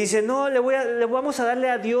que dicen: no, le vamos a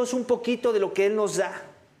darle a Dios un poquito de lo que Él nos da.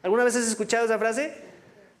 ¿Alguna vez has escuchado esa frase?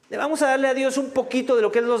 Le vamos a darle a Dios un poquito de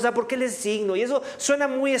lo que Él nos da porque Él es digno. Y eso suena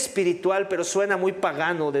muy espiritual, pero suena muy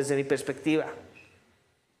pagano desde mi perspectiva.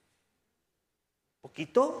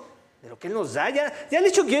 ¿Poquito de lo que Él nos da? Ya el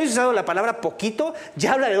hecho que yo he usado la palabra poquito,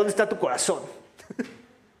 ya habla de dónde está tu corazón.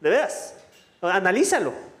 ¿De veras?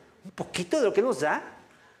 Analízalo. ¿Un poquito de lo que Él nos da?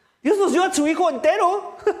 Dios nos dio a su Hijo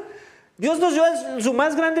entero. Dios nos dio a su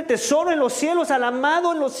más grande tesoro en los cielos, al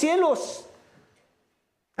amado en los cielos.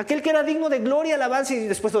 Aquel que era digno de gloria, alabanza, y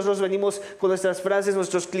después nosotros venimos con nuestras frases,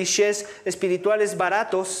 nuestros clichés espirituales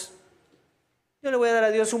baratos. Yo le voy a dar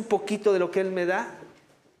a Dios un poquito de lo que Él me da.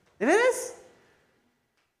 ¿De veras?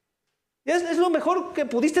 ¿Es lo mejor que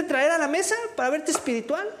pudiste traer a la mesa para verte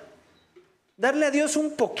espiritual? ¿Darle a Dios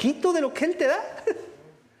un poquito de lo que Él te da?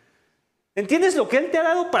 ¿Entiendes lo que Él te ha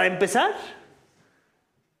dado para empezar?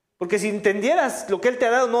 Porque si entendieras lo que Él te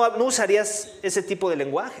ha dado, no usarías ese tipo de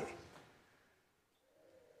lenguaje.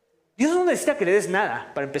 Dios no necesita que le des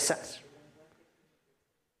nada para empezar.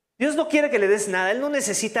 Dios no quiere que le des nada, Él no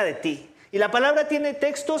necesita de ti. Y la palabra tiene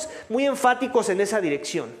textos muy enfáticos en esa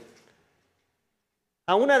dirección.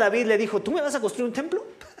 Aún a David le dijo: ¿tú me vas a construir un templo?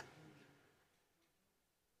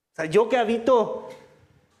 O sea, yo que habito,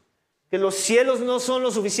 que los cielos no son lo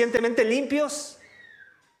suficientemente limpios.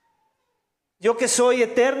 Yo que soy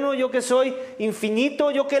eterno, yo que soy infinito,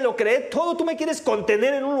 yo que lo creé todo, ¿tú me quieres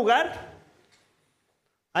contener en un lugar?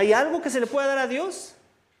 ¿Hay algo que se le pueda dar a Dios?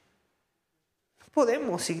 No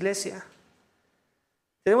podemos, iglesia.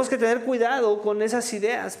 Tenemos que tener cuidado con esas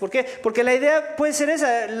ideas. ¿Por qué? Porque la idea puede ser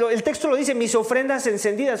esa. El texto lo dice: mis ofrendas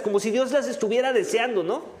encendidas, como si Dios las estuviera deseando,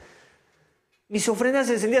 ¿no? Mis ofrendas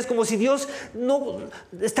encendidas, como si Dios no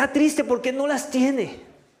está triste porque no las tiene.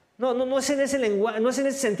 No es en ese lenguaje, no es en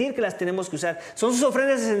ese sentir que las tenemos que usar. Son sus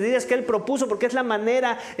ofrendas encendidas que Él propuso porque es la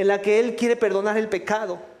manera en la que Él quiere perdonar el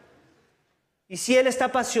pecado. Y sí, Él está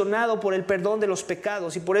apasionado por el perdón de los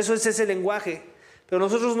pecados y por eso es ese lenguaje. Pero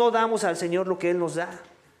nosotros no damos al Señor lo que Él nos da.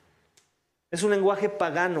 Es un lenguaje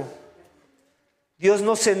pagano. Dios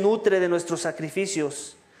no se nutre de nuestros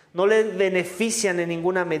sacrificios. No le benefician en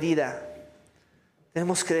ninguna medida.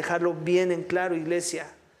 Tenemos que dejarlo bien en claro, iglesia.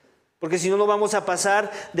 Porque si no, no vamos a pasar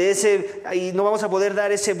de ese, y no vamos a poder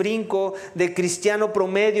dar ese brinco de cristiano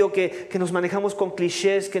promedio que nos manejamos con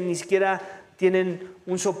clichés que ni siquiera tienen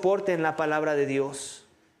un soporte en la palabra de Dios.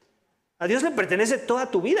 A Dios le pertenece toda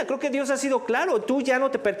tu vida. Creo que Dios ha sido claro. Tú ya no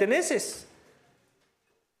te perteneces.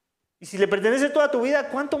 Y si le pertenece toda tu vida,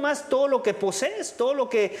 ¿cuánto más todo lo que posees? Todo lo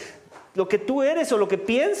que tú eres o lo que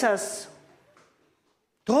piensas.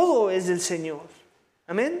 Todo es del Señor.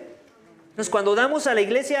 Amén. Entonces, cuando damos a la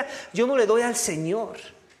iglesia, yo no le doy al Señor.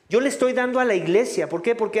 Yo le estoy dando a la iglesia. ¿Por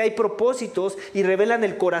qué? Porque hay propósitos y revelan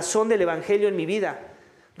el corazón del evangelio en mi vida.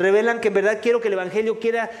 Revelan que en verdad quiero que el evangelio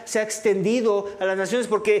sea extendido a las naciones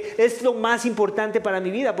porque es lo más importante para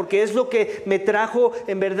mi vida, porque es lo que me trajo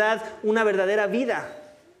en verdad una verdadera vida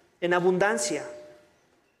en abundancia.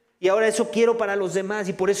 Y ahora eso quiero para los demás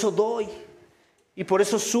y por eso doy. Y por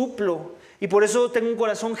eso suplo. Y por eso tengo un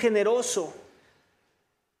corazón generoso.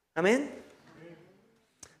 Amén.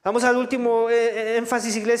 Vamos al último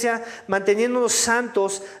énfasis, iglesia, manteniéndonos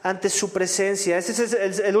santos ante su presencia. Ese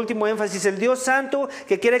es el último énfasis, el Dios Santo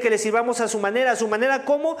que quiere que le sirvamos a su manera. ¿A su manera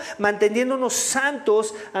cómo? Manteniéndonos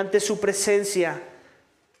santos ante su presencia.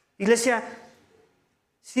 Iglesia,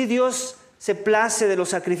 si Dios se place de los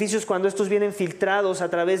sacrificios cuando estos vienen filtrados a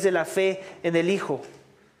través de la fe en el Hijo.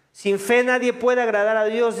 Sin fe nadie puede agradar a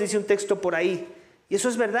Dios, dice un texto por ahí. Y eso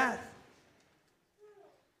es verdad.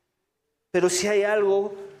 Pero si hay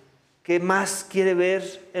algo que más quiere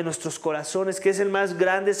ver en nuestros corazones, que es el más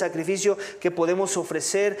grande sacrificio que podemos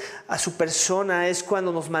ofrecer a su persona, es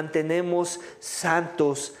cuando nos mantenemos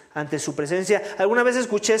santos ante su presencia. Alguna vez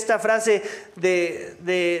escuché esta frase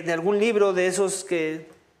de algún libro de esos que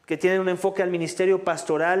tienen un enfoque al ministerio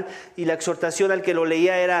pastoral, y la exhortación al que lo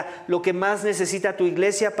leía era: lo que más necesita tu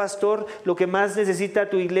iglesia, pastor, lo que más necesita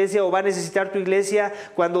tu iglesia o va a necesitar tu iglesia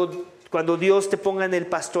cuando Dios te ponga en el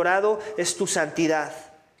pastorado es tu santidad.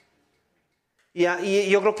 Y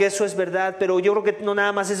yo creo que eso es verdad, pero yo creo que no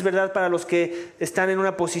nada más es verdad para los que están en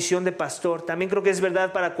una posición de pastor, también creo que es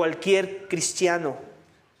verdad para cualquier cristiano.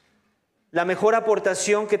 La mejor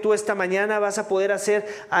aportación que tú esta mañana vas a poder hacer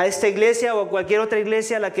a esta iglesia o a cualquier otra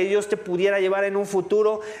iglesia a la que Dios te pudiera llevar en un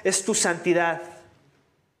futuro es tu santidad.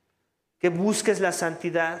 Que busques la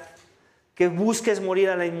santidad, que busques morir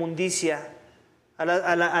a la inmundicia, a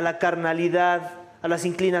la carnalidad, a las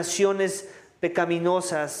inclinaciones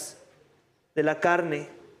pecaminosas de la carne.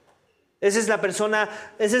 Esa es la persona,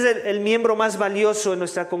 ese es el miembro más valioso en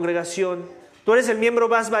nuestra congregación. Tú eres el miembro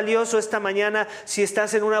más valioso esta mañana si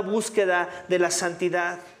estás en una búsqueda de la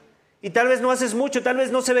santidad. Y tal vez no haces mucho, tal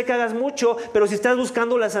vez no se ve que hagas mucho, pero si estás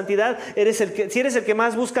buscando la santidad, si eres el que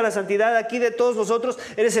más busca la santidad aquí de todos nosotros,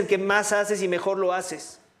 eres el que más haces y mejor lo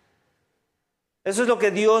haces. Eso es lo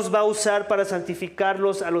que Dios va a usar para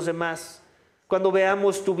santificarlos a los demás. Cuando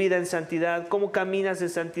veamos tu vida en santidad, cómo caminas en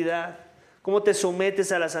santidad, cómo te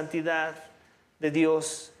sometes a la santidad de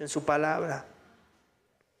Dios en su palabra.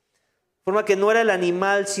 De forma que no era el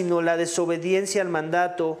animal, sino la desobediencia al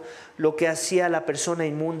mandato lo que hacía a la persona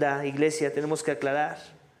inmunda, iglesia, tenemos que aclarar.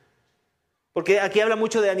 Porque aquí habla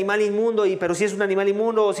mucho de animal inmundo, pero si es un animal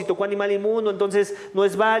inmundo o si tocó animal inmundo, entonces no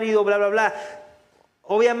es válido, bla, bla, bla.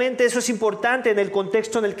 Obviamente eso es importante en el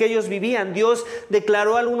contexto en el que ellos vivían. Dios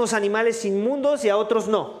declaró a algunos animales inmundos y a otros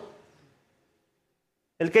no.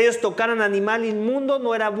 El que ellos tocaran animal inmundo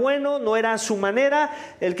no era bueno, no era a su manera.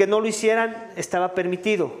 El que no lo hicieran estaba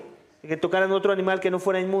permitido. El que tocaran otro animal que no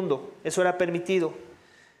fuera inmundo, eso era permitido.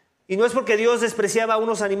 Y no es porque Dios despreciaba a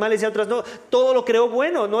unos animales y a otros no. Todo lo creó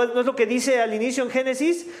bueno, no es lo que dice al inicio en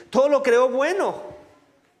Génesis. Todo lo creó bueno.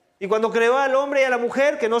 Y cuando creó al hombre y a la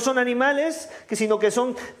mujer, que no son animales, sino que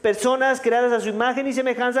son personas creadas a su imagen y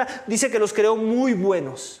semejanza, dice que los creó muy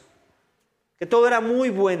buenos. Que todo era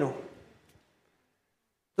muy bueno.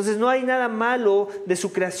 Entonces no hay nada malo de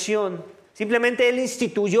su creación. Simplemente Él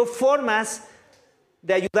instituyó formas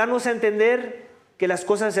de ayudarnos a entender que las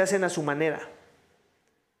cosas se hacen a su manera.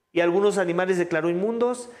 Y a algunos animales declaró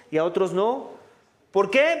inmundos y a otros no. ¿Por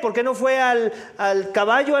qué? ¿Por qué no fue al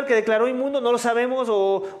caballo al que declaró inmundo? No lo sabemos.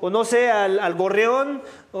 O no sé, al gorrión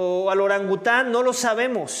o al orangután, no lo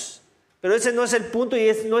sabemos. Pero ese no es el punto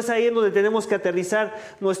y no es ahí en donde tenemos que aterrizar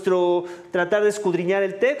nuestro tratar de escudriñar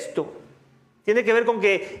el texto. Tiene que ver con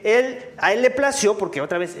que a él le plació, porque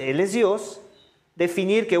otra vez Él es Dios,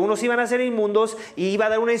 definir que unos iban a ser inmundos y iba a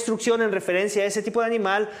dar una instrucción en referencia a ese tipo de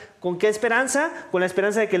animal. ¿Con qué esperanza? Con la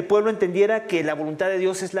esperanza de que el pueblo entendiera que la voluntad de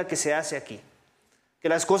Dios es la que se hace aquí. Que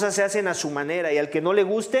las cosas se hacen a su manera y al que no le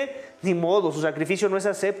guste, ni modo, su sacrificio no es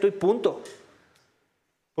acepto y punto.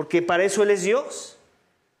 Porque para eso Él es Dios.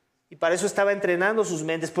 Y para eso estaba entrenando sus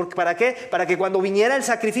mentes. ¿Para qué? Para que cuando viniera el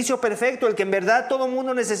sacrificio perfecto, el que en verdad todo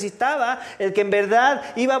mundo necesitaba, el que en verdad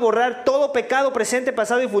iba a borrar todo pecado presente,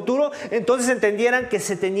 pasado y futuro, entonces entendieran que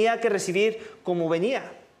se tenía que recibir como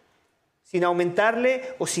venía, sin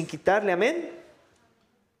aumentarle o sin quitarle. Amén.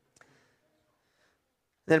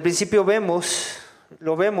 En el principio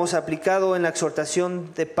lo vemos aplicado en la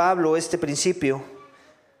exhortación de Pablo, este principio,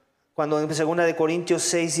 cuando en 2 Corintios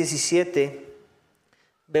 6, 17,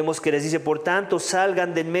 vemos que les dice: por tanto,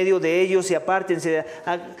 salgan de en medio de ellos y apártense.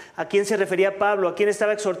 ¿A quién se refería Pablo? ¿A quién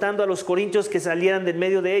estaba exhortando a los corintios que salieran de en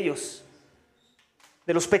medio de ellos?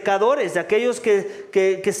 De los pecadores, de aquellos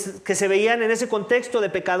que se veían en ese contexto de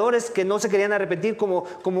pecadores que no se querían arrepentir,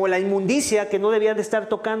 como la inmundicia que no debían de estar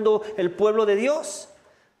tocando el pueblo de Dios.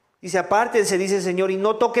 Dice: apártense, dice el Señor, y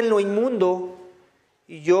no toquen lo inmundo,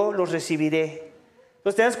 y yo los recibiré.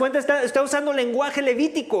 Entonces, ¿te das cuenta? Está usando lenguaje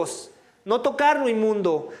levíticos. No tocar lo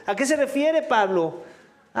inmundo. ¿A qué se refiere Pablo?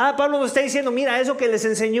 Pablo nos está diciendo: mira, eso que les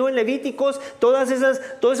enseñó en Levíticos, todo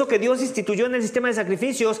eso que Dios instituyó en el sistema de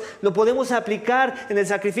sacrificios, lo podemos aplicar en el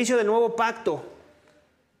sacrificio del nuevo pacto.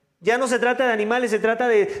 Ya no se trata de animales, se trata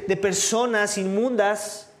de personas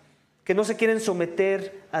inmundas que no se quieren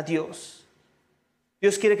someter a Dios.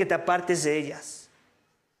 Dios quiere que te apartes de ellas.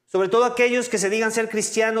 Sobre todo aquellos que se digan ser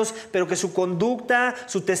cristianos, pero que su conducta,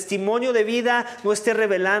 su testimonio de vida no esté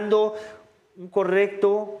revelando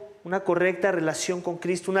una correcta relación con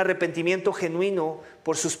Cristo, un arrepentimiento genuino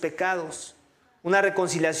por sus pecados, una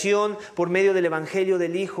reconciliación por medio del Evangelio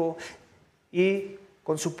del Hijo y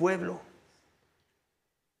con su pueblo.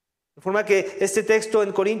 De forma que este texto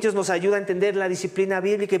en Corintios nos ayuda a entender la disciplina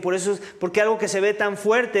bíblica, y porque algo que se ve tan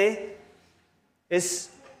fuerte es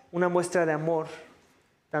una muestra de amor,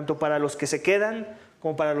 tanto para los que se quedan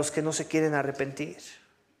como para los que no se quieren arrepentir.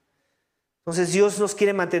 Entonces Dios nos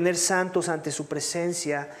quiere mantener santos ante su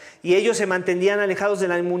presencia, y ellos se mantenían alejados de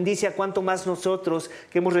la inmundicia, cuanto más nosotros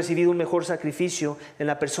que hemos recibido un mejor sacrificio en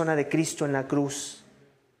la persona de Cristo en la cruz.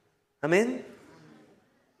 Amén.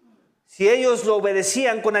 Si ellos lo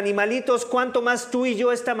obedecían con animalitos, cuánto más tú y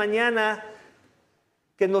yo esta mañana,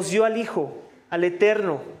 que nos dio al Hijo, al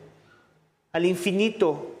Eterno, al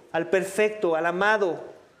infinito, al perfecto, al amado,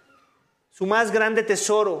 su más grande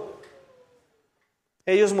tesoro.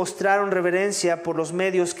 Ellos mostraron reverencia por los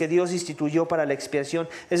medios que Dios instituyó para la expiación.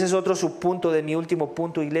 Ese es otro subpunto de mi último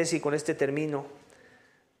punto, iglesia, y con este termino.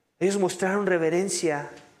 Ellos mostraron reverencia.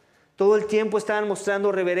 Todo el tiempo estaban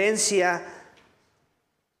mostrando reverencia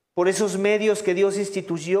por esos medios que Dios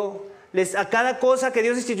instituyó. A cada cosa que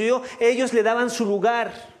Dios instituyó, ellos le daban su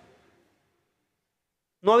lugar.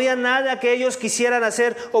 No había nada que ellos quisieran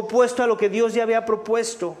hacer opuesto a lo que Dios ya había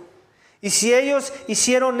propuesto. Y si ellos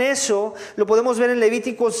hicieron eso, lo podemos ver en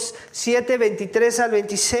Levíticos 7, 23 al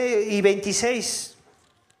 26 y 26.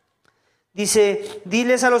 Dice: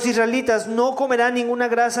 diles a los israelitas: no comerán ninguna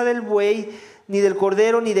grasa del buey, ni del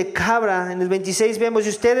cordero, ni de cabra. En el 26 vemos: y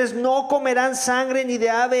ustedes no comerán sangre ni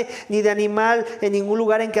de ave, ni de animal en ningún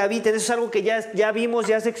lugar en que habiten. Eso es algo que ya vimos,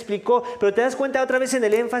 ya se explicó. Pero ¿te das cuenta otra vez en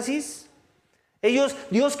el énfasis?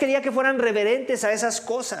 Dios quería que fueran reverentes a esas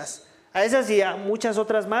cosas, a esas y a muchas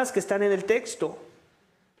otras más que están en el texto.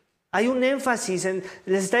 Hay un énfasis,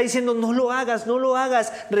 les está diciendo: no lo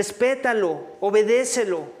hagas, respétalo,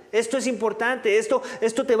 obedécelo. Esto es importante,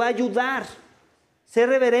 esto te va a ayudar. Sé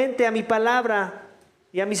reverente a mi palabra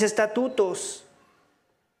y a mis estatutos.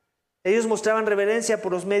 Ellos mostraban reverencia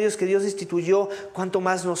por los medios que Dios instituyó, cuanto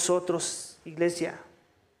más nosotros, iglesia.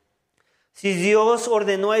 Si Dios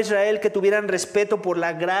ordenó a Israel que tuvieran respeto por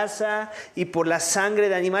la grasa y por la sangre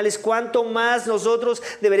de animales, ¿cuánto más nosotros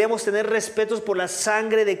deberíamos tener respeto por la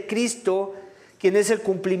sangre de Cristo, quien es el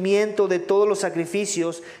cumplimiento de todos los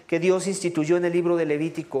sacrificios que Dios instituyó en el libro de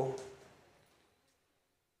Levítico?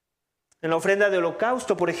 En la ofrenda de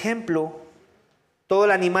holocausto, por ejemplo, todo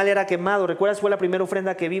el animal era quemado. ¿Recuerdas? Fue la primera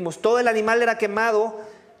ofrenda que vimos. Todo el animal era quemado.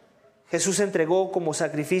 Jesús entregó como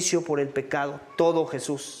sacrificio por el pecado. Todo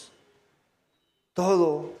Jesús.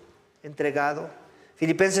 Todo entregado.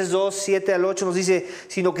 Filipenses 2, 7 al 8 nos dice: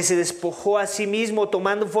 sino que se despojó a sí mismo,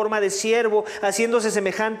 tomando forma de siervo, haciéndose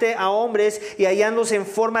semejante a hombres, y hallándose en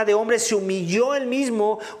forma de hombre, se humilló él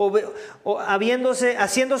mismo,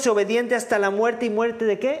 haciéndose obediente hasta la muerte. ¿Y muerte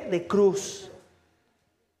de qué? De cruz.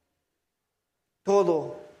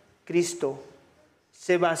 Todo Cristo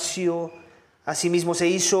se vació a sí mismo, se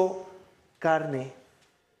hizo carne.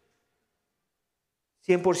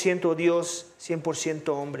 100% Dios, 100%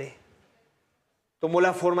 hombre. Tomó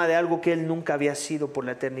la forma de algo que Él nunca había sido por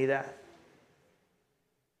la eternidad.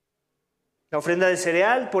 La ofrenda de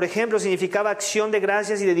cereal, por ejemplo, significaba acción de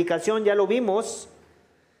gracias y dedicación, ya lo vimos.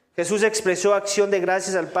 Jesús expresó acción de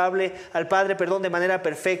gracias al Padre, de manera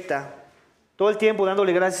perfecta. Todo el tiempo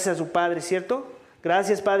dándole gracias a su Padre, ¿cierto?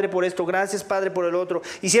 Gracias, Padre, por esto, gracias, Padre, por el otro.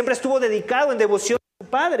 Y siempre estuvo dedicado en devoción a su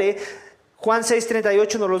Padre. Juan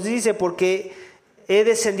 6:38 nos lo dice, porque he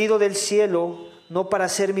descendido del cielo no para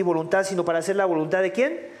hacer mi voluntad, sino para hacer la voluntad ¿de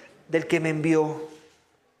quién? Del que me envió.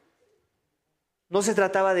 No se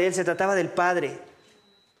trataba de Él, se trataba del Padre.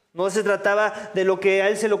 No se trataba de lo que a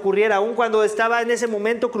Él se le ocurriera, aun cuando estaba en ese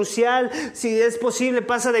momento crucial. Si es posible,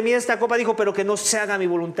 pasa de mí esta copa, dijo, pero que no se haga mi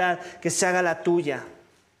voluntad, que se haga la tuya.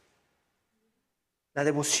 La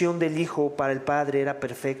devoción del Hijo para el Padre era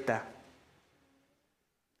perfecta.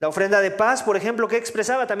 La ofrenda de paz, por ejemplo, ¿qué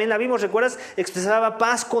expresaba? También la vimos, ¿recuerdas? Expresaba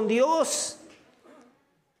paz con Dios.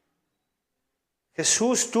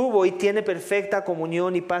 Jesús tuvo y tiene perfecta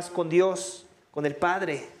comunión y paz con Dios, con el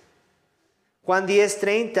Padre. Juan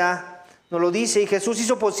 10:30 nos lo dice, y Jesús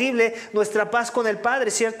hizo posible nuestra paz con el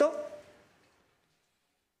Padre, ¿cierto?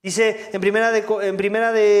 Dice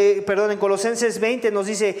en Colosenses 20 nos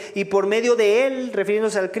dice, y por medio de Él,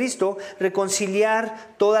 refiriéndose al Cristo,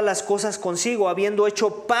 reconciliar todas las cosas consigo, habiendo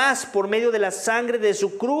hecho paz por medio de la sangre de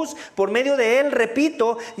su cruz, por medio de Él,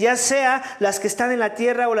 repito, ya sea las que están en la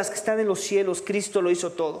tierra o las que están en los cielos, Cristo lo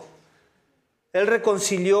hizo todo. Él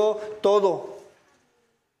reconcilió todo.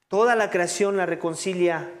 Toda la creación la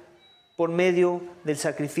reconcilia por medio del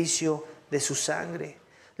sacrificio de su sangre.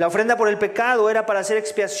 La ofrenda por el pecado era para hacer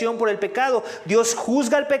expiación por el pecado. Dios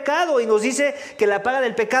juzga el pecado y nos dice que la paga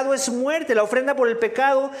del pecado es muerte. La ofrenda por el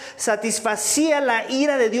pecado satisfacía la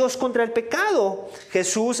ira de Dios contra el pecado.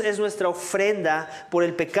 Jesús es nuestra ofrenda por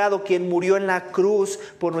el pecado, quien murió en la cruz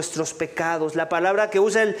por nuestros pecados. La palabra que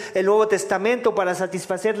usa el Nuevo Testamento para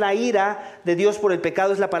satisfacer la ira de Dios por el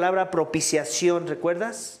pecado es la palabra propiciación,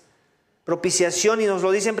 ¿recuerdas? Propiciación, y nos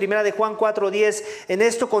lo dice en 1 de Juan 4:10, en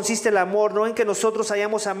esto consiste el amor, no en que nosotros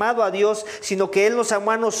hayamos amado a Dios, sino que Él nos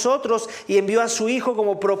amó a nosotros y envió a su Hijo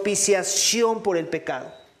como propiciación por el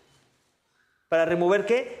pecado. ¿Para remover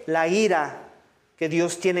qué? La ira que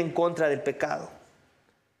Dios tiene en contra del pecado.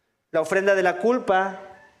 La ofrenda de la culpa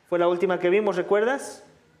fue la última que vimos, ¿recuerdas?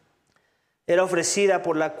 Era ofrecida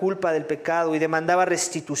por la culpa del pecado y demandaba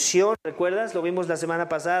restitución, ¿recuerdas? Lo vimos la semana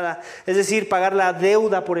pasada, es decir, pagar la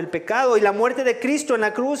deuda por el pecado. Y la muerte de Cristo en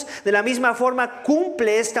la cruz, de la misma forma,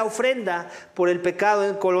 cumple esta ofrenda por el pecado.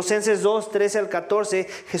 En Colosenses 2:13-14,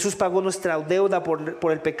 Jesús pagó nuestra deuda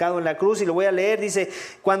por el pecado en la cruz. Y lo voy a leer, dice,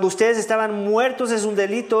 cuando ustedes estaban muertos en sus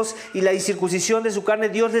delitos y la incircuncisión de su carne,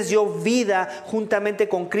 Dios les dio vida juntamente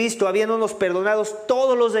con Cristo, habiéndonos perdonados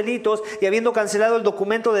todos los delitos y habiendo cancelado el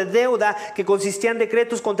documento de deuda que consistía en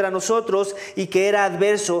decretos contra nosotros y que era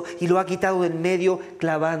adverso, y lo ha quitado del medio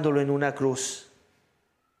clavándolo en una cruz.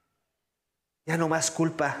 Ya no más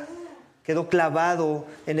culpa, quedó clavado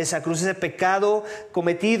en esa cruz. Ese pecado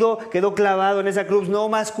cometido quedó clavado en esa cruz, no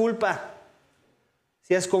más culpa.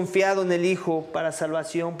 Si has confiado en el Hijo para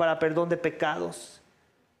salvación, para perdón de pecados,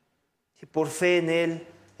 si por fe en Él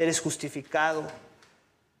eres justificado.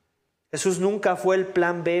 Jesús nunca fue el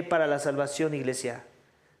plan B para la salvación, iglesia.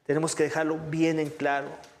 Tenemos que dejarlo bien en claro.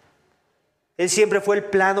 Él siempre fue el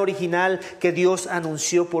plan original que Dios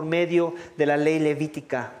anunció por medio de la ley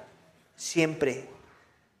levítica. Siempre.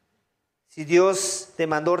 Si Dios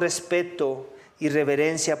demandó respeto y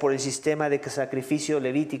reverencia por el sistema de sacrificio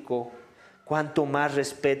levítico, ¿cuánto más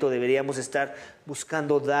respeto deberíamos estar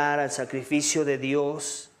buscando dar al sacrificio de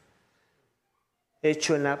Dios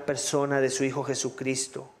hecho en la persona de su Hijo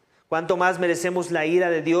Jesucristo? ¿Cuánto más merecemos la ira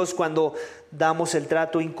de Dios cuando damos el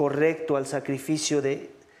trato incorrecto al sacrificio de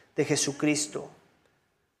Jesucristo?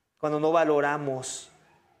 Cuando no valoramos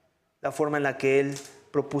la forma en la que Él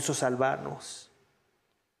propuso salvarnos.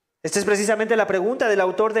 Esta es precisamente la pregunta del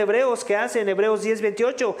autor de Hebreos que hace en Hebreos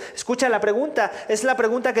 10:28. Escucha la pregunta. Es la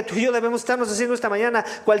pregunta que tú y yo debemos estarnos haciendo esta mañana.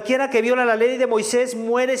 Cualquiera que viola la ley de Moisés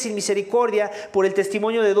muere sin misericordia por el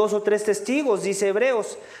testimonio de 2 o 3 testigos, dice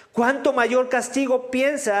Hebreos. ¿Cuánto mayor castigo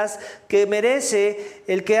piensas que merece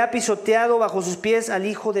el que ha pisoteado bajo sus pies al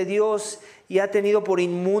Hijo de Dios y ha tenido por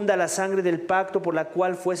inmunda la sangre del pacto por la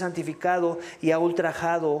cual fue santificado y ha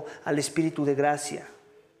ultrajado al Espíritu de gracia?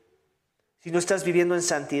 Si no estás viviendo en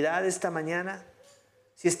santidad esta mañana,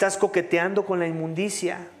 si estás coqueteando con la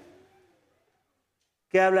inmundicia,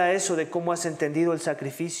 ¿qué habla eso de cómo has entendido el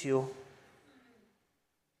sacrificio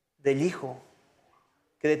del Hijo,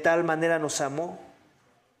 que de tal manera nos amó?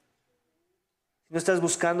 no estás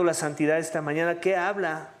buscando la santidad esta mañana, ¿qué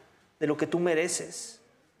habla de lo que tú mereces?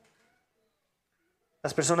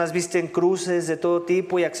 Las personas visten cruces de todo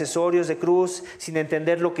tipo y accesorios de cruz sin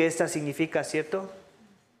entender lo que esta significa, ¿cierto?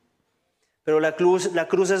 Pero la cruz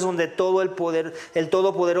es donde todo el poder, el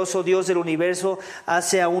todopoderoso Dios del universo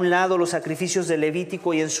hace a un lado los sacrificios de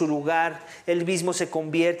Levítico y en su lugar Él mismo se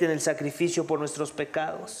convierte en el sacrificio por nuestros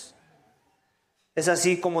pecados. Es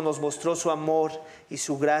así como nos mostró su amor y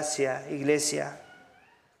su gracia, iglesia.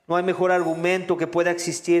 No hay mejor argumento que pueda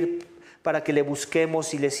existir para que le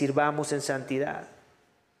busquemos y le sirvamos en santidad,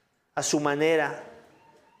 a su manera,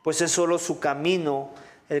 pues es solo su camino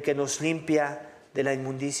el que nos limpia de la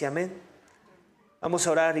inmundicia. Amén. Vamos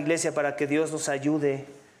a orar, iglesia, para que Dios nos ayude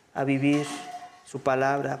a vivir su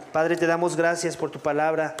palabra. Padre, te damos gracias por tu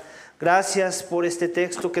palabra. Gracias por este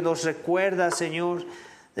texto que nos recuerda, Señor,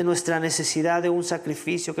 de nuestra necesidad de un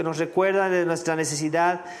sacrificio, que nos recuerda de nuestra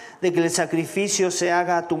necesidad de que el sacrificio se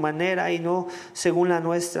haga a tu manera y no según la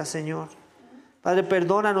nuestra, Señor. Padre,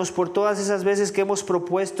 perdónanos por todas esas veces que hemos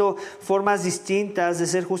propuesto formas distintas de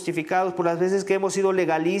ser justificados, por las veces que hemos sido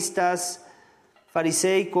legalistas,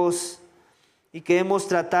 fariseicos, y que hemos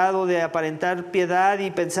tratado de aparentar piedad y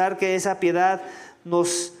pensar que esa piedad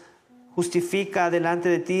nos justifica delante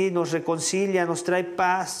de ti, nos reconcilia, nos trae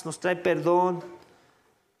paz, nos trae perdón,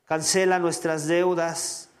 cancela nuestras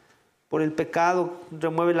deudas por el pecado,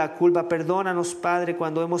 remueve la culpa. Perdónanos, Padre,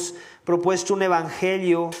 cuando hemos propuesto un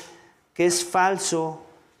evangelio que es falso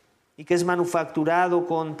y que es manufacturado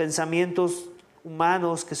con pensamientos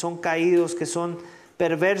humanos que son caídos, que son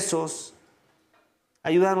perversos.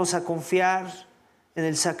 Ayúdanos a confiar en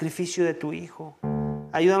el sacrificio de tu Hijo.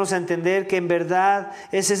 Ayúdanos a entender que en verdad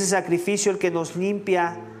es ese sacrificio el que nos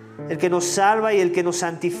limpia, el que nos salva y el que nos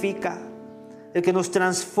santifica, el que nos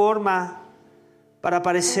transforma para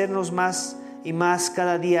parecernos más y más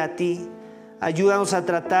cada día a ti. Ayúdanos a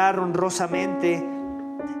tratar honrosamente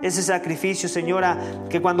ese sacrificio, Señora,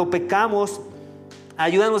 que cuando pecamos,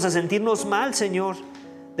 ayúdanos a sentirnos mal, Señor,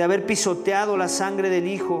 de haber pisoteado la sangre del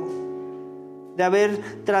Hijo, de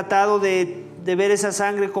haber tratado de ver esa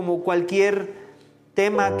sangre como cualquier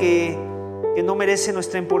tema que no merece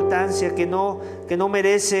nuestra importancia, que no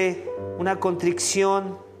merece una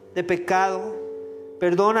contrición de pecado.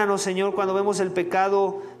 Perdónanos, Señor, cuando vemos el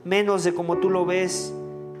pecado menos de como tú lo ves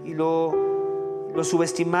y lo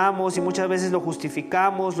subestimamos y muchas veces lo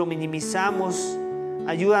justificamos, lo minimizamos.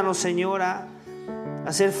 Ayúdanos, Señor, a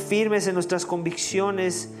ser firmes en nuestras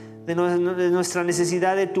convicciones de nuestra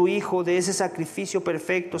necesidad de tu Hijo, de ese sacrificio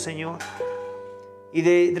perfecto, Señor, y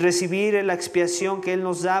de recibir la expiación que Él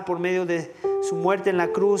nos da por medio de su muerte en la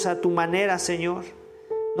cruz a tu manera, Señor,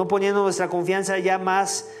 no poniendo nuestra confianza ya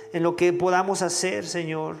más en lo que podamos hacer,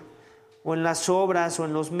 Señor, o en las obras o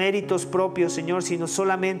en los méritos propios, Señor, sino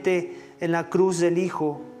solamente en la cruz del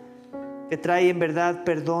Hijo, que trae en verdad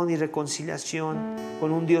perdón y reconciliación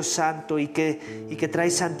con un Dios santo y que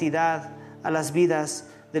trae santidad a las vidas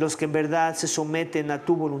de los que en verdad se someten a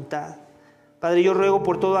tu voluntad. Padre, yo ruego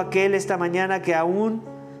por todo aquel esta mañana que aún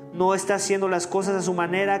no está haciendo las cosas a su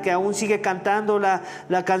manera, que aún sigue cantando la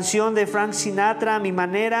canción de Frank Sinatra, a mi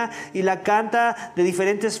manera, y la canta de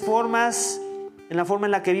diferentes formas, en la forma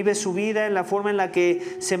en la que vive su vida, en la forma en la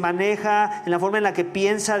que se maneja, en la forma en la que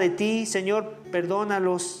piensa de ti. Señor,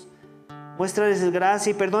 perdónalos. Muéstrales gracia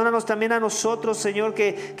y perdónanos también a nosotros, Señor,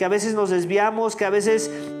 que a veces nos desviamos, que a veces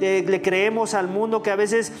le creemos al mundo, que a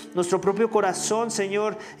veces nuestro propio corazón,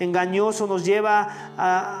 Señor, engañoso nos lleva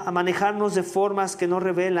a manejarnos de formas que no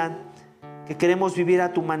revelan, que queremos vivir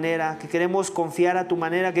a tu manera, que queremos confiar a tu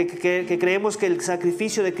manera, que creemos que el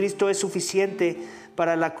sacrificio de Cristo es suficiente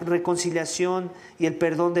para la reconciliación y el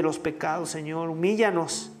perdón de los pecados, Señor.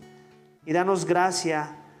 Humíllanos y danos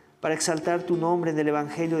gracia para exaltar tu nombre en el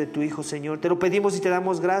Evangelio de tu Hijo, Señor. Te lo pedimos y te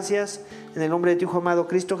damos gracias en el nombre de tu Hijo amado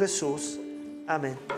Cristo Jesús. Amén.